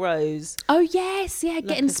child grows. Oh yes, yeah,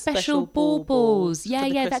 getting a special special baubles. baubles Yeah, for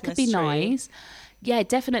the yeah, that could be Christmas tree. nice. Yeah,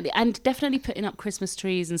 definitely. And definitely putting up Christmas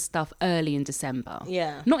trees and stuff early in December.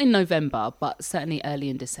 Yeah. Not in November, but certainly early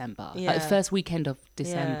in December. Like Yeah. the first weekend of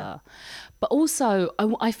December. But also,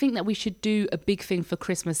 I think that we should do a big thing for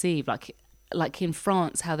Christmas Eve, like in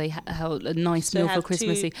France, how they how a nice So meal for have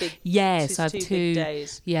Christmas two Eve. big- Yes, I have two big two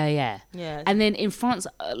days. Yeah. Yeah. And then in France,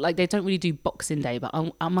 like they don't really do Boxing Day, but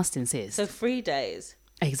I must insist. So 3 days.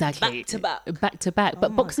 Exactly. Back to back. Back to back.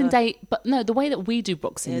 But my Boxing God. Day, but no, the way that we do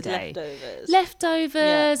Boxing There's Day. leftovers.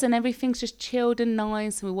 Leftovers and everything's just chilled and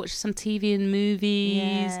nice. And we watch some TV and movies.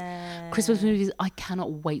 Yeah. Christmas movies. I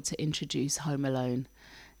cannot wait to introduce Home Alone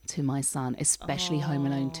to my son, especially Home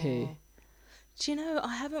Alone 2. Do you know,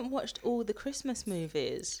 I haven't watched all the Christmas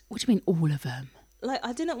movies. What do you mean all of them? Like,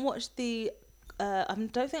 I didn't watch the... I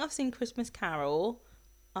don't think I've seen Christmas Carol.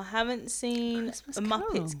 I haven't seen Christmas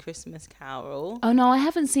Muppets Carol? Christmas Carol. Oh no, I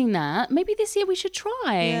haven't seen that. Maybe this year we should try.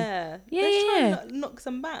 Yeah. Yeah, Let's try yeah. and knock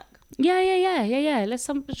some back. Yeah. Let's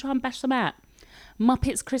try and bash them out.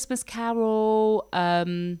 Muppets Christmas Carol.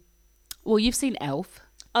 Well, you've seen Elf.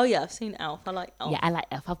 Oh, yeah, I've seen Elf. I like Elf. Yeah, I like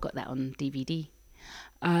Elf. I've got that on DVD.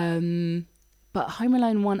 But Home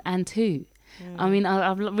Alone 1 and 2. I mean,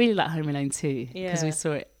 I really like Home Alone 2 because we Yeah.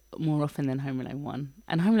 saw it more often than Home Alone 1.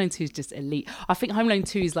 And Home Alone 2 is just elite. I think Home Alone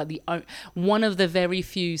 2 is like one of the very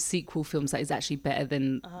few sequel films that is actually better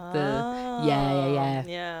than the... Yeah.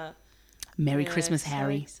 Yeah. Merry Yeah, Christmas, so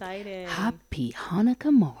Harry. exciting. Happy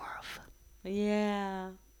Hanukkah, Marv. Yeah.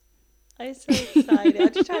 I'm so excited.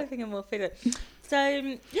 I'm just trying to think of more figure.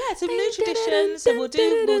 So so new traditions. So we'll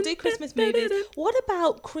do Christmas movies. What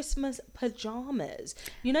about Christmas pajamas?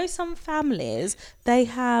 You know, some families they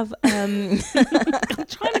have. I'm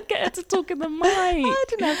trying to get her to talk in the mic. I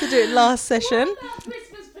didn't have to do it last session. What about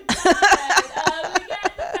Christmas pajamas? We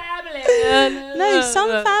get the family. No,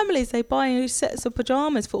 some families they buy new sets of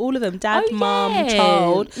pajamas for all of them. Dad, Oh, mum, yeah.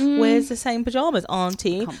 child wears the same pajamas.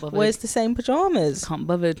 Auntie Can't bother. wears the same pajamas. Can't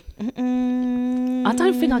bothered. Mm-mm. I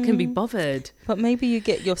don't think I can be bothered. But maybe you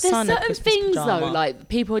get your There's son a certain Christmas things pajama. though, like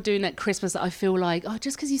people are doing at Christmas that I feel like, oh,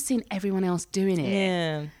 just because you've seen everyone else doing it,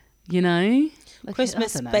 yeah. you know? Like,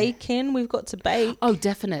 Christmas I don't know. baking. We've got to bake. Oh,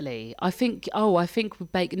 definitely. I think we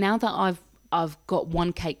bake now that I've got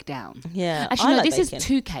one cake down. Yeah, Actually, I no, like this baking. is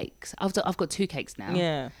 2 cakes. I've got 2 cakes now.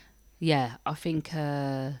 Yeah. Yeah, I think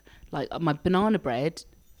like my banana bread,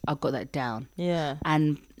 I've got that down. Yeah.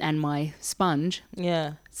 And my sponge,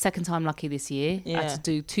 Yeah. second time lucky this year. I Yeah. had to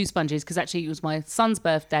do 2 sponges because actually it was my son's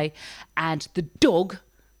birthday and the dog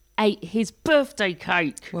ate his birthday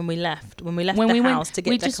cake. When we left the house to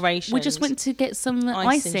get decorations. We just went to get some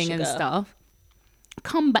icing and sugar. stuff.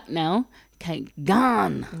 Come back now, cake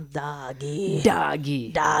gone. Doggy.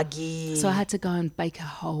 Doggy. So I had to go and bake a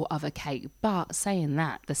whole other cake. But saying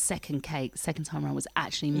that, the second time around was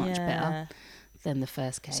actually much better than the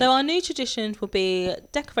first cake. So our new traditions will be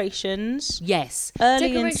decorations. Yes.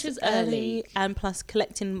 Decorations early and plus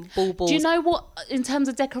collecting baubles. Do you know what, in terms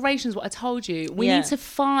of decorations, what I told you? We Yeah. need to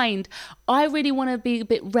find, I really want to be a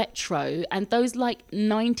bit retro and those like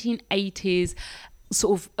 1980s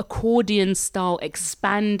sort of accordion style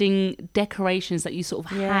expanding decorations that you sort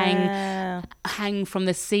of hang from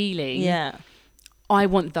the ceiling. Yeah. I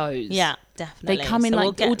want those. Yeah, definitely. They come in So like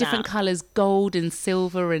we'll get all different that. colours, gold and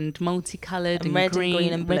silver and multicolored and red and green,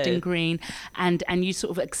 green and red blue. and green, and you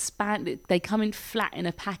sort of expand it. They come in flat in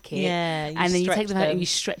a packet. Yeah, you and then you take stretch them out and them. you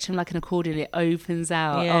stretch them like an accordion. It opens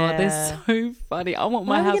out. Yeah. Oh, they're so funny. I want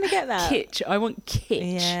my When are we house gonna get that? kitsch. I want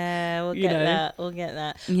kitsch. Yeah, we'll You get know? that. We'll get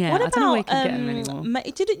that. Yeah, What I about, don't know where you can get them anymore.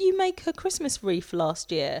 didn't you make a Christmas wreath last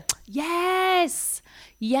year? Yes.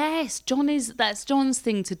 That's John's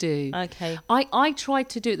thing to do. Okay. I tried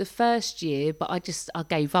to do it the first year, but I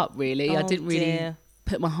gave up really. I Oh, didn't really dear.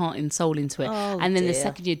 put my heart and soul into it. Oh, and then the dear.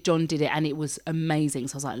 second year John did it and it was amazing.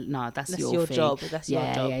 So I was like, no, that's your thing. job. That's your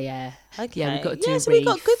job. Yeah. Okay. Yeah, we've got to do so we've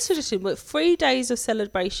got wreath. good tradition. But 3 days of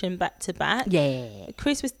celebration back to back. Yeah.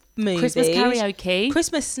 Christmas movies. Christmas karaoke.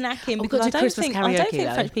 Christmas snacking. we've Because got to I do don't Christmas think I don't karaoke, think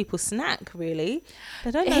though. French people snack really.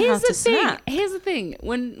 They don't know how to snack. Here's the thing.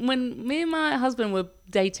 When me and my husband were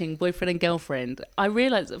dating, boyfriend and girlfriend, I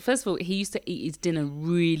realized that first of all he used to eat his dinner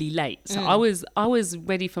really late. So I was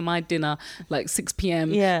ready for my dinner like 6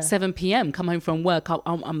 p.m. Yeah. 7 p.m. Come home from work.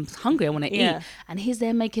 I'm hungry. I want to Yeah. eat. And he's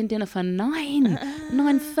there making dinner for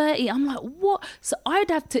 9:30. I'm like, what? So I'd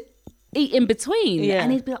have to eat in between. Yeah.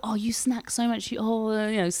 And he'd be like, oh, you snack so much.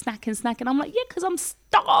 Snacking. I'm like, yeah, because I'm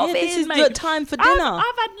starving. Yeah, this is mate. your time for dinner.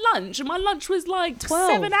 I've had lunch. And my lunch was like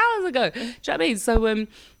 12. 7 hours ago. Do you know what I mean? So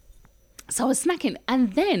I was snacking.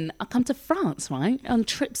 And then I come to France, right? On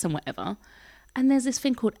trips and whatever. And there's this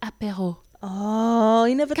thing called apéro. Oh,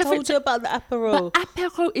 he never Catherine, told you about the apéro. But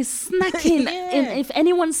apéro is snacking. Yeah. And if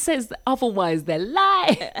anyone says that otherwise, they're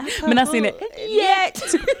lying. Apéro. Yet.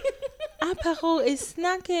 Apéro is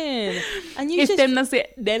snacking. And you If just... them not say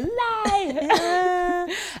it, they're lying. Yeah.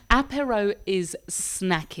 Apéro is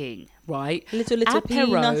snacking, right? Little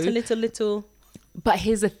peanuts, a little... But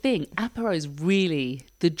here's the thing. Apéro is really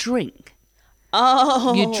the drink.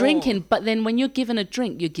 Oh. You're drinking, but then when you're given a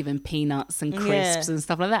drink, you're given peanuts and crisps and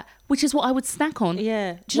stuff like that, which is what I would snack on.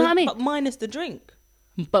 Yeah. Do you know what I mean? But minus the drink.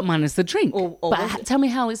 But minus the drink. Or but was it? tell me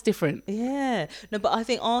how it's different. Yeah. No, but I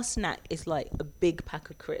think our snack is like a big pack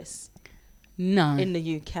of crisps No. in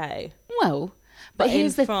the UK. Well, But but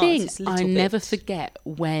here's in the France, thing. it's little I never bits. forget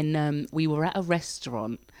when we were at a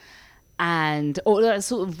restaurant or a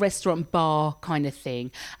sort of restaurant bar kind of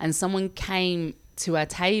thing, and someone came to our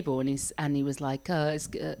table and he was like, est-ce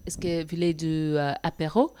que vous voulez du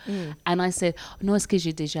apéro? And I said, non, est-ce que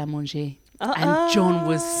j'ai déjà mangé? And John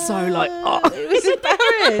was so like, He was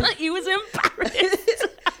embarrassed. he was embarrassed.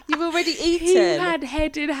 You've already eaten. He had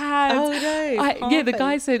head in hand. Oh, no. Yeah, the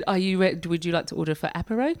guy said, "Are you ready? Would you like to order for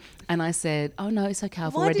apéro?" And I said, "Oh no, it's okay.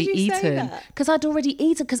 I've Why already did you say eaten." that? Because I'd already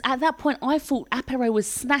eaten. Because at that point, I thought apéro was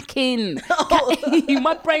snacking.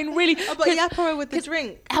 My brain really. But the apéro with the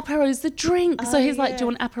drink. Apéro is the drink. So he's like, "Do you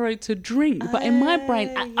want apéro to drink?" But in my brain,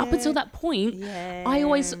 up until that point, I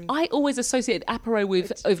always associated apéro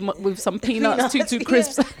with some peanuts, two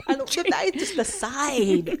crisps. Yeah. And that is just the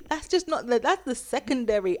side. That's just not that's the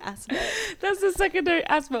secondary aspect. That's the secondary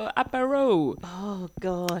aspect of apéro. Oh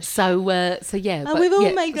gosh. So yeah. And we've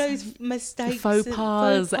all made those mistakes, faux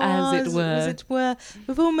pas, as it were.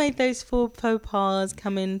 We've all made those faux pas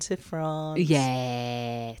coming to France.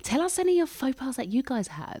 Yeah. Tell us any of faux pas that you guys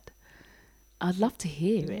had. I'd love to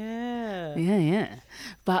hear it. Yeah.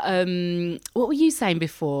 But what were you saying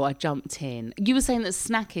before I jumped in? You were saying that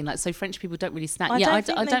snacking, like, so French people don't really snack. I don't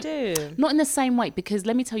think they do. Not in the same way, because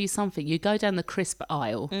let me tell you something. You go down the crisp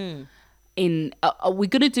aisle. We're going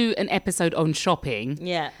to do an episode on shopping.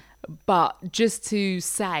 Yeah. But just to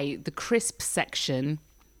say, the crisp section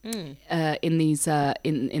in these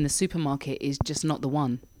in the supermarket is just not the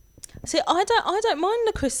one. See, I don't mind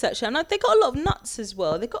the crisp section. And they got a lot of nuts as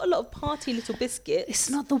well. They got a lot of party little biscuits. It's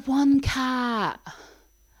not the one, cat.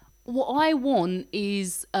 What I want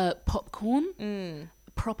is popcorn,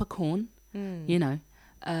 proper corn. You know,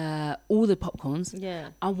 all the popcorns.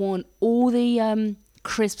 Yeah. I want all the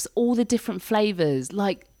crisps, all the different flavors.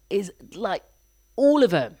 Like all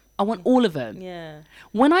of them. I want all of them. Yeah.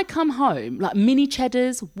 When I come home, like mini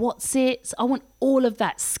cheddars, What's-Its, I want all of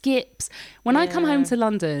that. Skips. When I come home to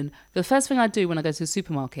London, the first thing I do when I go to the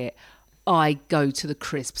supermarket, I go to the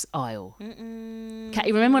crisps aisle.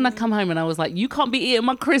 Catty, remember when I come home and I was like, you can't be eating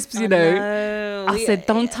my crisps, you know? I said,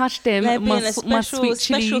 don't touch them. They're My in a sweet chili,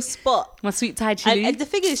 special spot. my sweet Thai chili. And the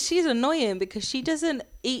thing is, she's annoying because she doesn't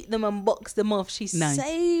eat them and box them off. She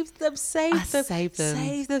saves them. So I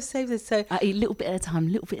eat a little bit at a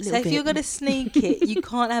time, little bit. if you're going to sneak it, you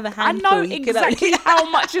can't have a I handful. know exactly how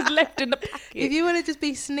much is left in the packet. If you want to just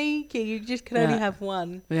be sneaky, you just can only have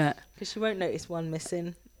one. Yeah. Because she won't notice one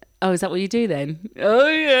missing. Oh, is that what you do then? Oh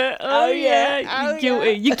yeah. You're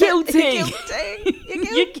guilty. You're guilty.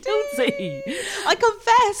 You're guilty. I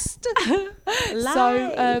confessed.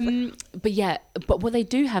 So, but what they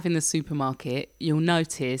do have in the supermarket, you'll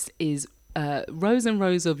notice, is rows and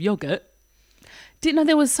rows of yogurt. Didn't know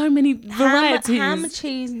there was so many varieties. Ham,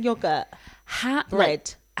 cheese, yogurt,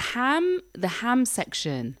 bread. The ham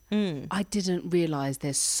section. I didn't realise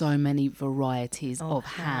there's so many varieties of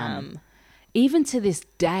ham. Even to this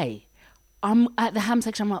day, I'm at the ham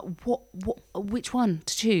section. I'm like, which one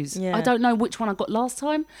to choose? Yeah. I don't know which one I got last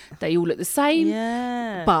time. They all look the same.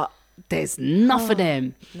 Yeah. But there's enough of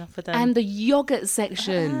them. Enough of them. And the yogurt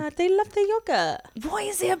section. They love the yogurt. What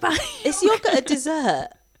is it about? Is yogurt a dessert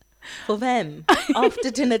for them?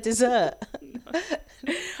 After dinner dessert. I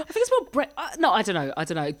think it's more bread. No, I don't know.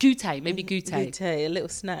 Goûter, maybe goûter. A little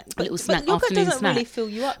snack. A little snack, but yogurt afternoon doesn't snack. really fill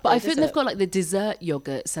you up. But I think they've got like the dessert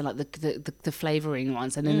yogurt, so like the flavouring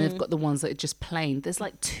ones, and then they've got the ones that are just plain. There's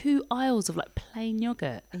like 2 aisles of like plain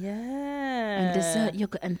yogurt. Yeah. And dessert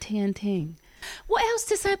yogurt and ting. What else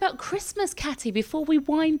to say about Christmas, Catty, before we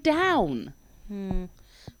wind down?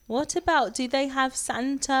 What about, do they have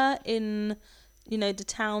Santa in, the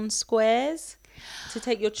town squares? To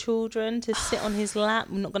take your children to sit on his lap.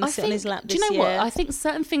 I'm not going to sit on his lap this year. Do you know what? I think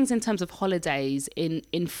certain things in terms of holidays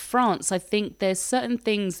in France, I think there's certain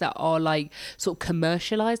things that are like sort of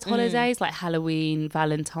commercialized holidays, like Halloween,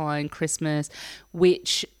 Valentine, Christmas,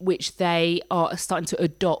 which they are starting to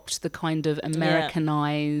adopt the kind of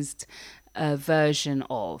Americanized version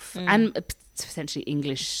of, and potentially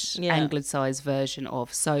English anglicized version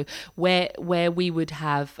of. So where we would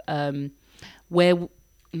have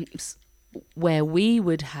where we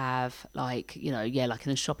would have like in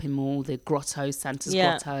a shopping mall, the grotto, Santa's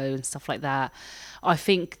grotto and stuff like that. I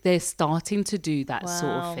think they're starting to do that sort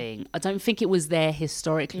of thing. I don't think it was there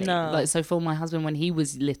historically. No. Like, so for my husband when he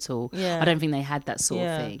was little, I don't think they had that sort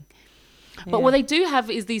of thing. But Yeah. what they do have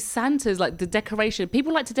is these Santas, like the decoration.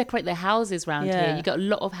 People like to decorate their houses around here. You got a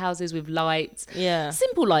lot of houses with lights. Yeah.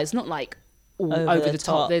 Simple lights, not like all over the top.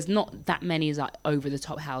 top. There's not that many like over the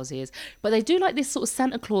top houses, but they do like this sort of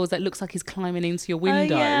Santa Claus that looks like he's climbing into your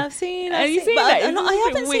window. Oh yeah, I've seen. Have you seen but that? I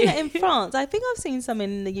haven't seen it in France. I think I've seen some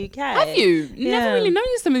in the UK. Have you? Yeah. Never really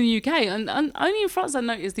noticed them in the UK, and only in France I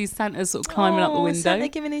noticed these Santas sort of climbing up the window. Santa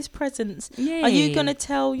giving his presents. Yay. Are you going to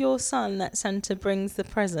tell your son that Santa brings the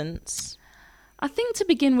presents? I think to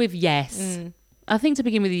begin with, yes. I think to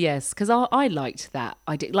begin with, yes, because I liked that.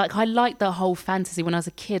 I liked the whole fantasy when I was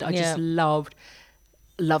a kid. I just loved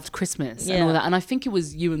Christmas and all that. And I think it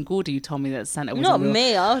was you and Gordy who told me that Santa was Not a real,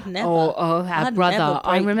 me. I would never. our I'd brother. never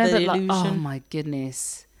I break remember the like, oh illusion. my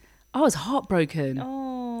goodness, I was heartbroken.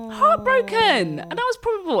 Oh. Heartbroken, and I was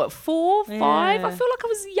probably what 4, 5. I feel like I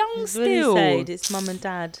was young It's still. really sad. It's mum and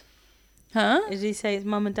dad. Huh? Did he say it's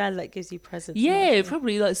mum and dad that gives you presents? Yeah,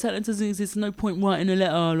 probably like Santa doesn't exist. No point writing a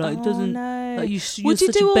letter. Like it doesn't. No. Like, you're Would you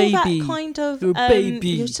such do a all baby. that kind of? You're a baby.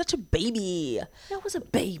 You're such a baby. I was a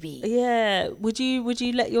baby. Yeah. Would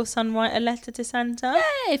you let your son write a letter to Santa?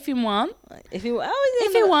 Yeah, if you want. If you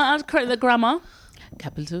want, I'd correct the grammar.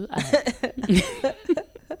 Capital I.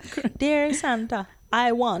 Dear Santa,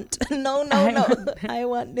 I want. No. I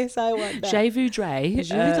want this. I want that. Je voudrais.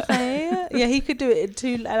 Yeah, he could do it in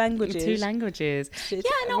 2 languages. 2 languages. It's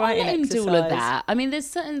Yeah, no, I writing let him do all of exercise. that. I mean, there's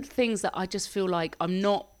certain things that I just feel like I'm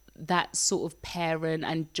not that sort of parent,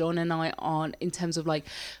 and John and I aren't, in terms of like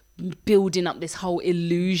building up this whole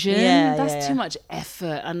illusion. That's too much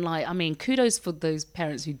effort. And like, I mean, kudos for those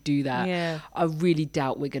parents who do that. Yeah. I really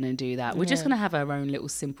doubt we're gonna do that. We're just gonna have our own little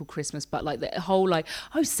simple Christmas. But like the whole like,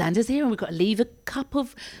 oh, Santa's here and we've got to leave a cup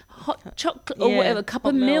of hot chocolate or whatever, a cup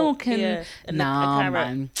of milk and nah, a carrot.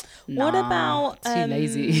 man. What about too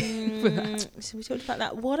lazy for that. So we talked about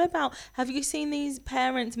that. What about, have you seen these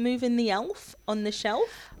parents moving the elf on the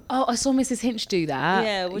shelf? Oh, I saw Mrs. Hinch do that.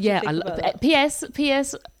 Yeah, what do you think about that?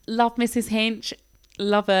 PS, love Mrs. Hinch.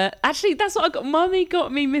 Love her. Actually, that's what I got. Mummy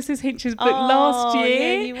got me Mrs. Hinch's book last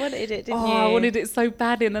year. Yeah, you wanted it, didn't you? I wanted it so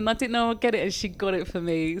bad, and I didn't know I'd get it, and she got it for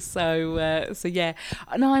me. So yeah.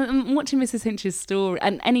 No, I'm watching Mrs. Hinch's story,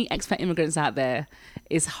 and any expat immigrants out there,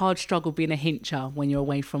 it's hard struggle being a hincher when you're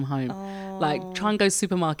away from home. Like, try and go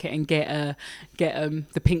supermarket and get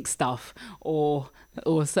the pink stuff or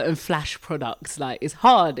certain Flash products. Like, it's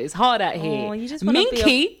hard out here. You just wanna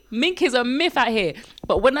Minky's a myth out here.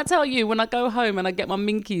 But when I tell you, when I go home and I get my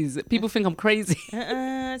Minkies, people think I'm crazy.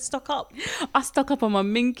 Stock up. I stock up on my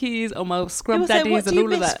Minkies, on my Scrub People say, Daddies what and do you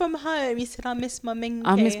all of miss that. from home? You said, I miss my Minky.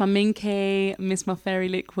 I miss my Minky, miss my Fairy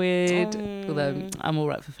Liquid. Although I'm all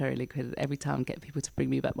right for Fairy Liquid. Every time I get people to bring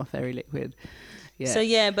me back my Fairy Liquid. Yeah. So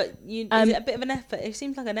yeah, but is it a bit of an effort? It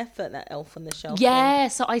seems like an effort, that elf on the shelf. Yeah,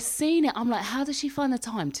 so I seen it. I'm like, how does she find the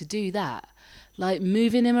time to do that? Like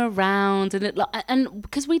moving him around and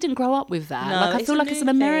because we didn't grow up with that. No, like I feel like it's an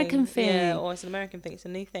American thing. Yeah, or it's an American thing. It's a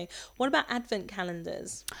new thing. What about advent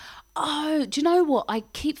calendars? Oh, do you know what? I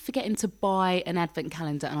keep forgetting to buy an advent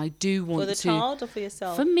calendar, and I do want to. For the child or for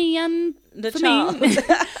yourself? For me and the for child. me.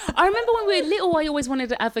 I remember when we were little, I always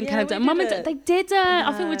wanted an advent calendar. And Mum and Dad, they didn't.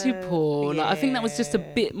 I think we're too poor. Like, I think that was just a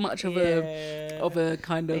bit much of a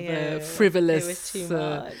kind of frivolous. It was too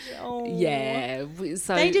much. Yeah.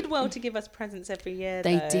 So they did well to give us presents every year.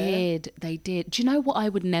 They did. Do you know what I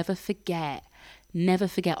would never forget?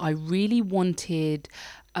 I really wanted.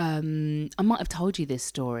 I might have told you this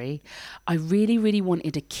story. I really, really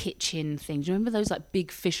wanted a kitchen thing. Do you remember those like big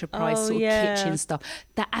Fisher Price sort of kitchen stuff?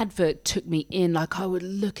 That advert took me in. Like, I would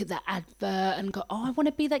look at that advert and go, oh, I want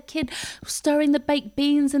to be that kid stirring the baked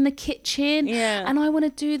beans in the kitchen. Yeah. And I want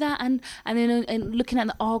to do that. And then and looking at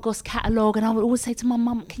the Argos catalogue, and I would always say to my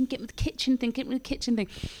mum, can you get me the kitchen thing?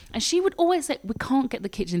 And she would always say, we can't get the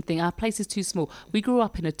kitchen thing. Our place is too small. We grew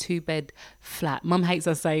up in a 2-bed flat. Mum hates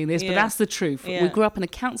us saying this, but that's the truth. We grew up in a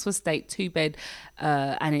council estate 2-bed,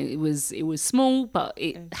 and it was small, but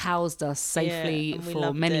it housed us safely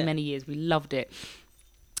for many years. We loved it.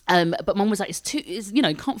 But Mum was like, it's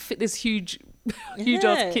can't fit this huge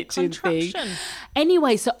ass kitchen thing.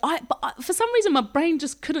 Anyway, so but for some reason my brain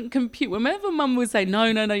just couldn't compute. Whenever Mum would say, no,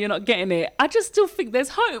 you're not getting it, I just still think there's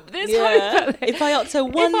hope. There's hope. If I opt to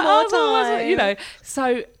one more time.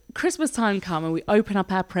 So Christmas time come and we open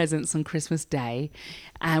up our presents on Christmas Day,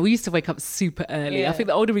 and we used to wake up super early. I think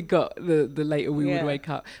the older we got, the later we would wake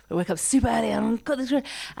up. We wake up super early and I got this,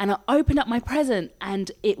 and I opened up my present,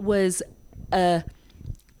 and it was it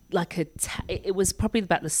was probably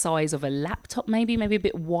about the size of a laptop, maybe a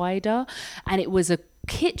bit wider, and it was a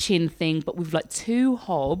kitchen thing, but with like 2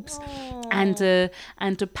 hobs and a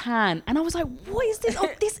pan, and I was like, what is this?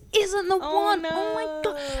 Oh, this isn't the one. No. Oh my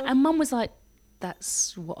god! And Mum was like,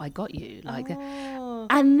 that's what I got you,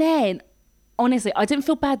 and then honestly, I didn't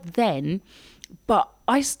feel bad then, but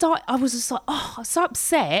I was just like, oh, I'm so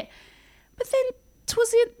upset. But then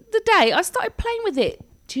towards the day, I started playing with it.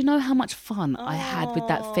 Do you know how much fun I had with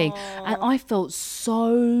that thing? And I felt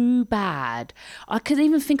so bad. I could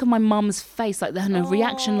even think of my mum's face, like her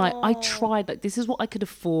reaction, like, I tried, like, this is what I could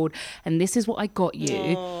afford and this is what I got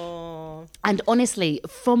you. And honestly,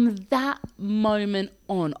 from that moment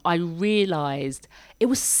on, I realised it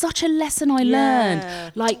was such a lesson I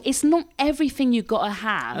learned. Like, it's not everything you got to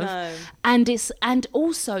have. No. And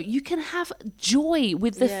also, you can have joy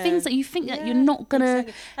with the things that you think that you're not going to...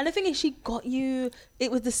 Exactly. And the thing is, she got you...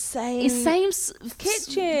 It was the same...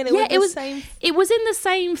 kitchen. It was in the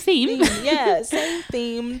same theme. Yeah, same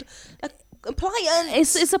themed. Like,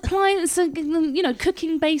 appliance. It's appliance,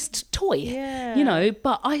 cooking based toy. Yeah.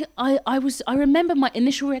 But I remember my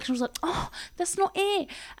initial reaction was like, oh, that's not it,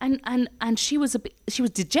 and she was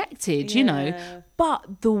dejected,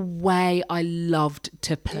 but the way I loved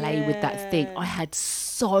to play with that thing, I had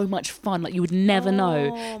so much fun. Like, you would never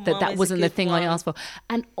know that wasn't the thing I asked for.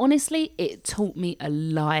 And honestly, it taught me a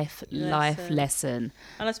life lesson.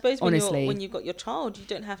 And I suppose when you've got your child, you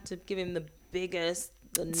don't have to give him the biggest,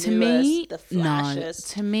 the newest, the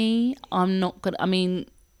flashiest. To me, I'm not gonna. I mean,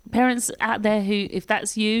 parents out there who, if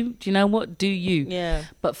that's you, do you know what? Do you? Yeah.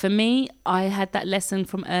 But for me, I had that lesson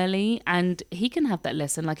from early, and he can have that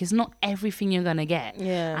lesson. Like, it's not everything you're gonna get.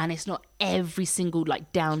 Yeah. And it's not every single,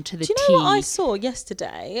 like, down to the Do T. you know what I saw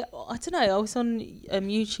yesterday? I don't know. I was on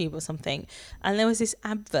YouTube or something, and there was this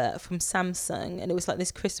advert from Samsung, and it was like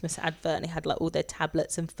this Christmas advert, and it had like all their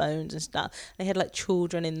tablets and phones and stuff. They had like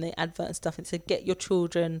children in the advert and stuff, and it said, "Get your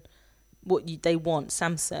children what they want,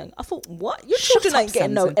 Samsung." I thought, what? Your children ain't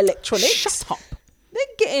getting no electronics. Shut up. They're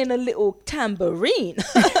getting a little tambourine.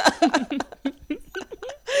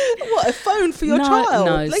 What, a phone for your child?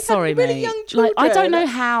 No, Like, sorry, really mate. young children. Like, I don't know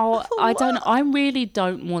how. What? I really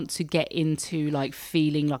don't want to get into like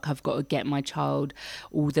feeling like I've got to get my child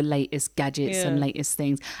all the latest gadgets and latest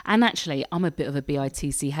things. And actually, I'm a bit of a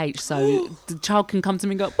bitch, so the child can come to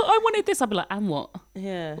me and go, "But I wanted this." I'll be like, "And what?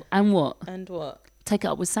 Yeah. And what? And what? Take it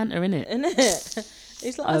up with Santa, innit?" Innit?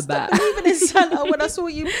 It's like, I stopped believing in Santa when I saw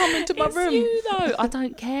you come into my room. You though, I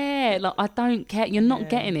don't care. Like, I don't care. You're not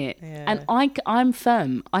getting it. Yeah. And I'm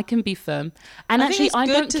firm. I can be firm. And I actually, think it's I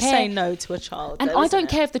good don't to care. say no to a child. And though, I isn't don't it?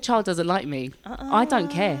 care if the child doesn't like me. I don't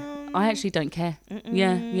care. I actually don't care.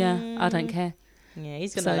 Yeah, I don't care. Yeah,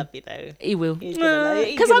 he's gonna love you though. He will. He's gonna love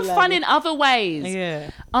you. Because I'm fun in other ways.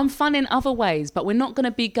 Yeah. I'm fun in other ways, but we're not going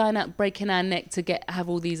to be going out breaking our neck to have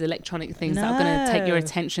all these electronic things that are going to take your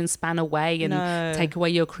attention span away and take away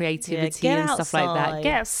your creativity and stuff like that.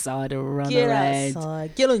 Get outside or run around.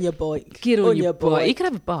 Outside. Get on your bike. Get on your bike. You can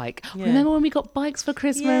have a bike. Yeah. Remember when we got bikes for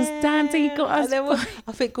Christmas? Dandy got us.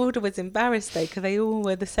 I think Gordon was embarrassed though because they all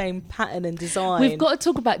were the same pattern and design. We've got to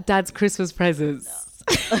talk about Dad's Christmas presents.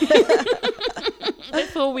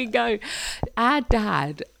 Before we go, our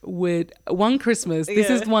dad would, one Christmas, this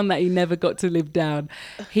is one that he never got to live down,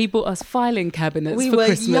 he bought us filing cabinets for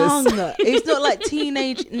Christmas. We were young. It's not like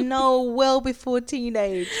teenage. No, well before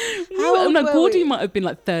teenage. Gordy might have been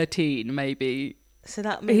like 13 maybe. So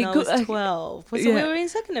that means I was 12. So we were in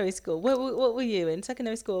secondary school. What were you in?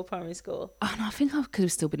 Secondary school or primary school? Oh no, I think I could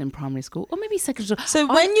have still been in primary school or maybe secondary school. So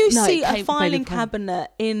when you see a filing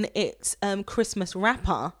cabinet in its Christmas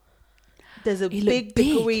wrapper, there's a big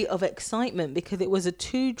degree of excitement because it was a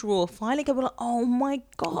 2-drawer filing cabinet. Like, oh my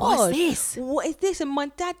God. What's this? What is this? And my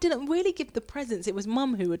dad didn't really give the presents. It was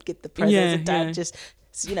Mum who would give the presents. And Dad just,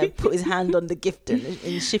 put his hand on the gift and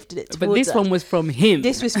shifted it towards But this one was from him.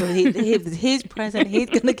 This was from his present. He's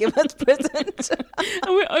going to give us present.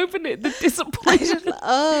 And we opened it, the disappointment.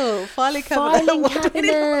 Filing cabinet.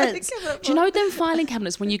 Do you know them filing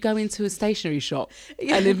cabinets when you go into a stationery shop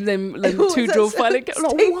and them 2-drawer filing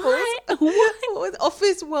cabinets? Like, what?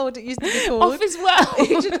 Office World, it used to be called. Office World.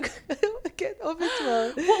 Get Office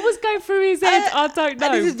World. What was going through his head? I don't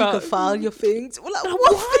know. And you can file your things. We're like,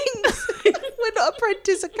 what things? We're not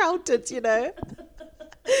apprentice accountants,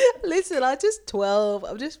 Listen, I'm just 12.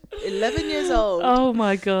 I'm just 11 years old. Oh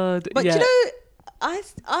my God. But I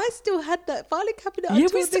still had that filing cabinet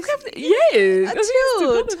until we still have it. Yeah.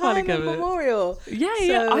 Until time immemorial.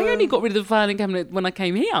 Yeah. I only got rid of the filing cabinet when I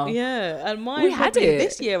came here. Yeah. And mine, we had it.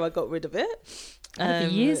 This year I got rid of it. For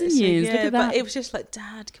years and years. Look at that. But it was just like,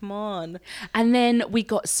 Dad, come on. And then we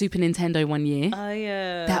got Super Nintendo one year. Oh,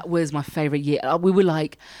 yeah. That was my favourite year. We were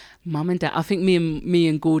like, Mum and Dad. I think me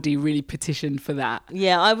and Gordy really petitioned for that.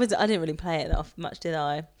 Yeah, I didn't really play it off much, did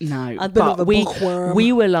I? No. But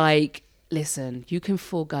we were like, listen, you can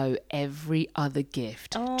forego every other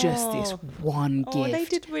gift, just this one gift. Oh, they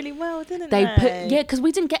did really well, didn't they? Because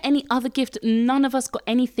we didn't get any other gift. None of us got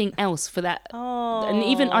anything else for that. Oh. And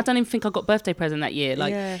even, I don't even think I got birthday present that year.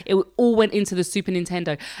 Like, it all went into the Super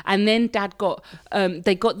Nintendo. And then Dad got,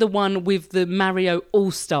 they got the one with the Mario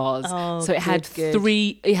All-Stars. Oh, so it had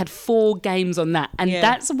it had 4 games on that. And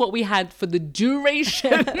that's what we had for the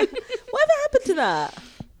duration. Whatever happened to that?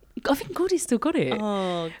 I think Gordy's still got it.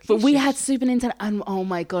 Oh, but we had Super Nintendo, and oh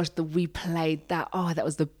my gosh, we played that. Oh, that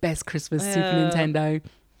was the best Christmas, Super Nintendo.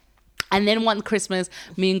 And then one Christmas,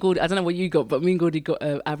 me and Gordy, I don't know what you got, but me and Gordy got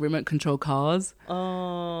our remote control cars.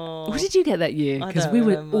 Oh. What did you get that year? Because we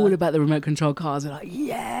were all about the remote control cars. We're like,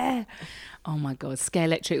 yeah. Oh my God, Scare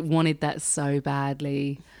Electric wanted that so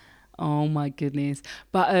badly. Oh my goodness.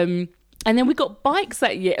 But And then we got bikes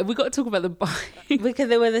that year. We got to talk about the bike. Because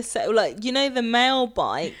they were the male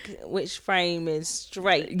bike, which frame is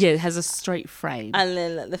straight. Yeah, it has a straight frame. And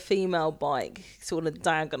then the female bike, sort of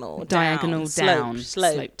diagonal down.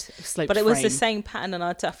 Sloped but it was frame. the same pattern, and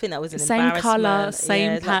I think that was an same embarrassment. colour,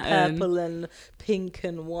 same pattern. Like purple and pink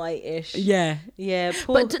and whitish. Yeah.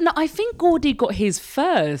 But no, I think Gordy got his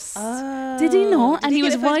first. Did he not? And he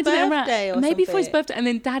was riding it around. Maybe for his birthday. And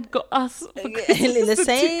then Dad got us in the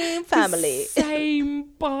same family. The same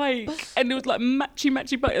bike. And it was like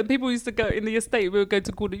matchy bike. And people used to go in the estate. We would go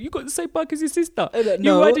to Gordy. You got the same bike as your sister.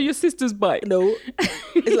 You ride on your sister's bike. No.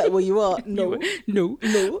 It's like, well, you are. No.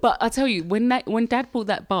 But I tell you, when Dad bought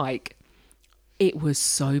that bike, it was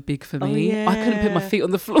so big for me. I couldn't put my feet on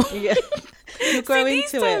the floor. Yeah. You grow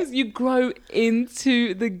into it. You grow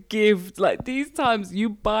into the gift. Like these times, you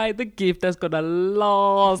buy the gift that's gonna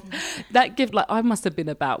last. That gift, like I must have been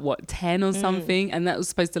about 10 or something, and that was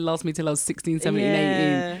supposed to last me till I was 16, 17,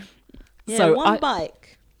 18. Yeah, so one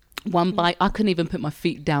bike. I couldn't even put my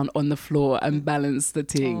feet down on the floor and balance the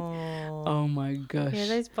thing. Oh my gosh. Yeah,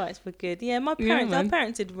 those bikes were good. Yeah, our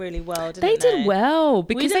parents did really well, didn't they? Did well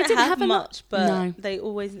because we didn't they didn't have much, but no.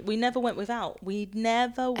 we never went without. We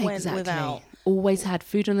never went without. Always had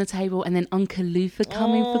food on the table, and then Uncle Luther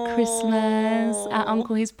coming for Christmas. Our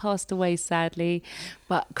uncle, he's passed away sadly,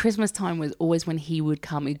 but Christmas time was always when he would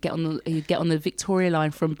come. He'd get on the Victoria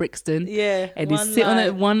line from Brixton, and he'd sit on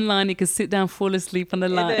it one line. He could sit down, fall asleep on the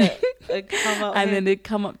line, and then they'd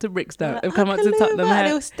come up to Brixton, come up to Tottenham. And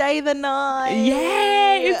he'll stay the night.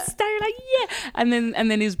 Yeah, he'd stay and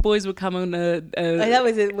then his boys would come on. That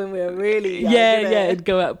was it when we were really young. He'd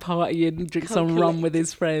go out party and drink some rum with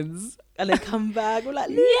his friends. And then come back, we're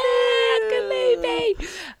like, Kalubi.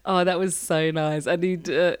 Oh, that was so nice. And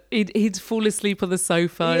he'd fall asleep on the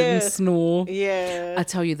sofa and snore. Yeah. I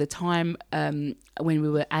tell you, the time when we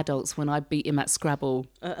were adults, when I beat him at Scrabble.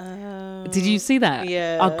 Did you see that?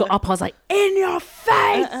 Yeah. I got up, I was like, in your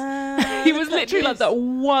face. He was literally like that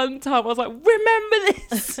one time. I was like, remember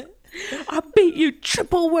this. I beat you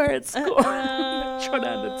triple word score. Trying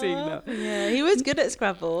down the team now. Yeah, he was good at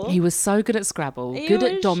Scrabble. He was so good at Scrabble. Good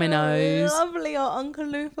at dominoes. So lovely. Our Uncle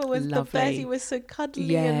Luther was the best. He was so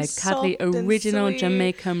cuddly and cuddly, soft original and sweet,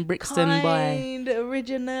 Jamaican Brixton boy.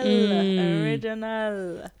 Original.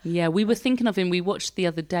 Yeah, we were thinking of him. We watched the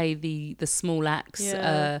other day the Small Axe,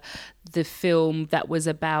 the film that was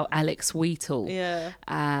about Alex Wheatle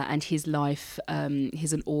and his life.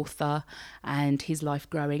 He's an author, and his life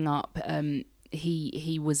growing up.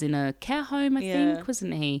 He was in a care home, I think,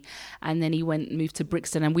 wasn't he? And then he moved to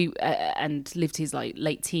Brixton, and and lived his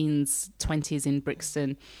late teens, 20s in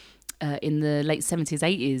Brixton. In the late 70s,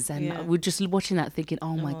 80s, and we're just watching that thinking,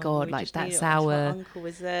 oh my God, that's our uncle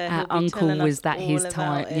was there. Our uncle was that his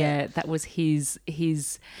time. Yeah, that was his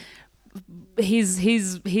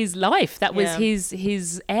life. That was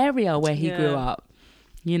his area where he grew up.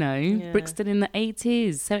 Brixton in the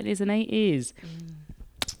 80s, 70s and 80s.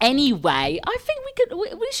 Anyway, I think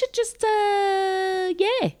we should just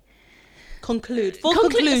conclude. In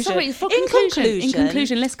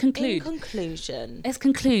conclusion, let's conclude.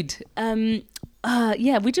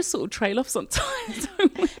 We just sort of trail off sometimes.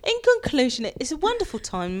 In conclusion, it's a wonderful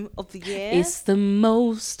time of the year. It's the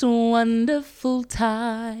most wonderful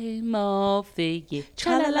time of the year.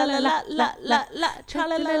 Tra la la la la la la la, tra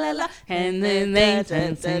la la la la. And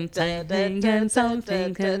then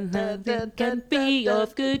something can be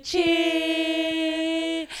of good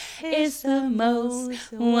cheer. It's the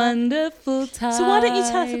most wonderful time. So why don't you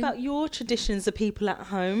tell us about your traditions, the people at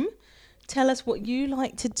home? Tell us what you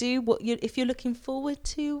like to do, if you're looking forward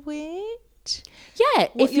to it. Yeah.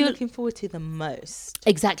 What you're looking forward to the most.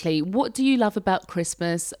 Exactly. What do you love about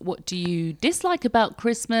Christmas? What do you dislike about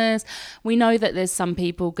Christmas? We know that there's some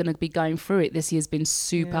people going to be going through it. This year's been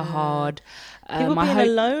super hard. People being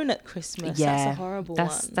alone at Christmas. That's a horrible one.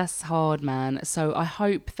 That's hard, man. So I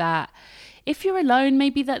hope that if you're alone,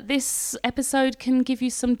 maybe that this episode can give you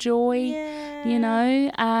some joy,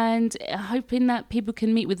 and hoping that people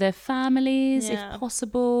can meet with their families if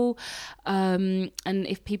possible. And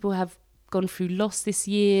if people have gone through loss this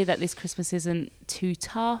year, that this Christmas isn't too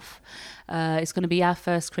tough. It's going to be our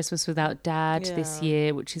first Christmas without Dad this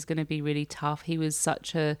year, which is going to be really tough. He was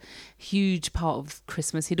such a huge part of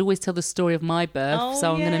Christmas. He'd always tell the story of my birth,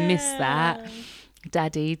 so I'm going to miss that.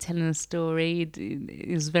 Daddy telling a story.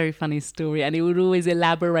 It was a very funny story, and he would always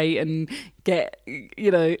elaborate and get,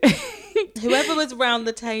 whoever was around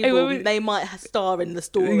the table, they might star in the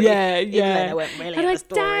story. Yeah. They weren't really in the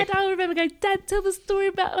story. Dad, I remember going, Dad, tell the story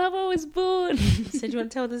about how I was born. So do you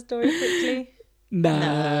want to tell the story quickly?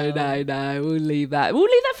 No. We'll leave that. We'll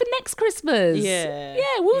leave that for next Christmas. Yeah.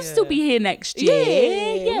 Yeah, we'll still be here next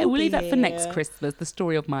year. Yeah, We'll leave that for next here. Christmas, the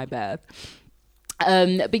story of my birth.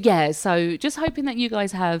 But yeah, so just hoping that you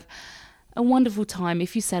guys have a wonderful time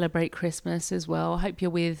if you celebrate Christmas as well. I hope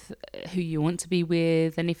you're with who you want to be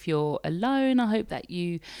with. And if you're alone, I hope that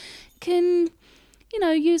you can,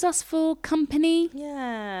 use us for company.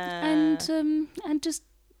 Yeah. And just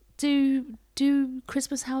do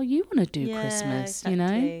Christmas how you want to do Christmas,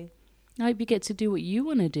 exactly. I hope you get to do what you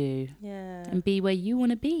want to do. Yeah. And be where you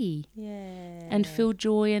want to be. Yeah. And feel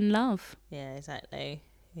joy and love. Yeah, exactly.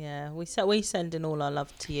 Yeah, we sending all our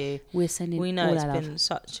love to you. We're sending We know all it's our been love.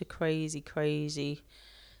 such a crazy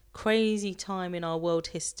time in our world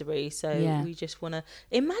history. So Yeah. we just want to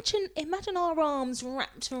imagine our arms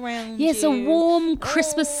wrapped around Yes, you. a warm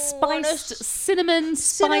Christmas and a spiced cinnamon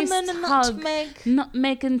spiced and hug.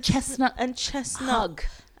 nutmeg And chestnut and chestnut hug.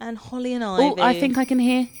 and holly and ivy. Oh, I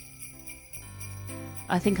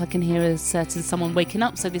think I can hear a certain someone waking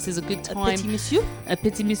up. So this is a good a time. petit monsieur. A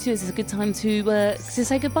petit monsieur. This is a good time to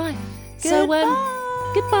say goodbye. So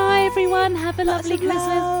Goodbye. goodbye everyone. Have a Lots lovely of Christmas.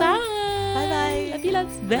 love. Bye. Bye-bye. Love you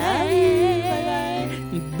lots. Bye. Love you.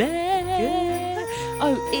 Bye-bye. Bye.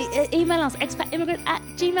 Oh, email us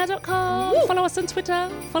expatimmigrant@gmail.com. Woo. Follow us on Twitter.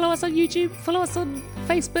 Follow us on YouTube. Follow us on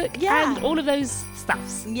Facebook. Yeah. And all of those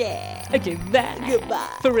stuffs. Yeah. Okay, bye. Goodbye.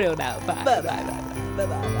 For real now. Bye. Bye bye. Bye bye. Bye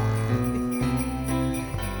bye.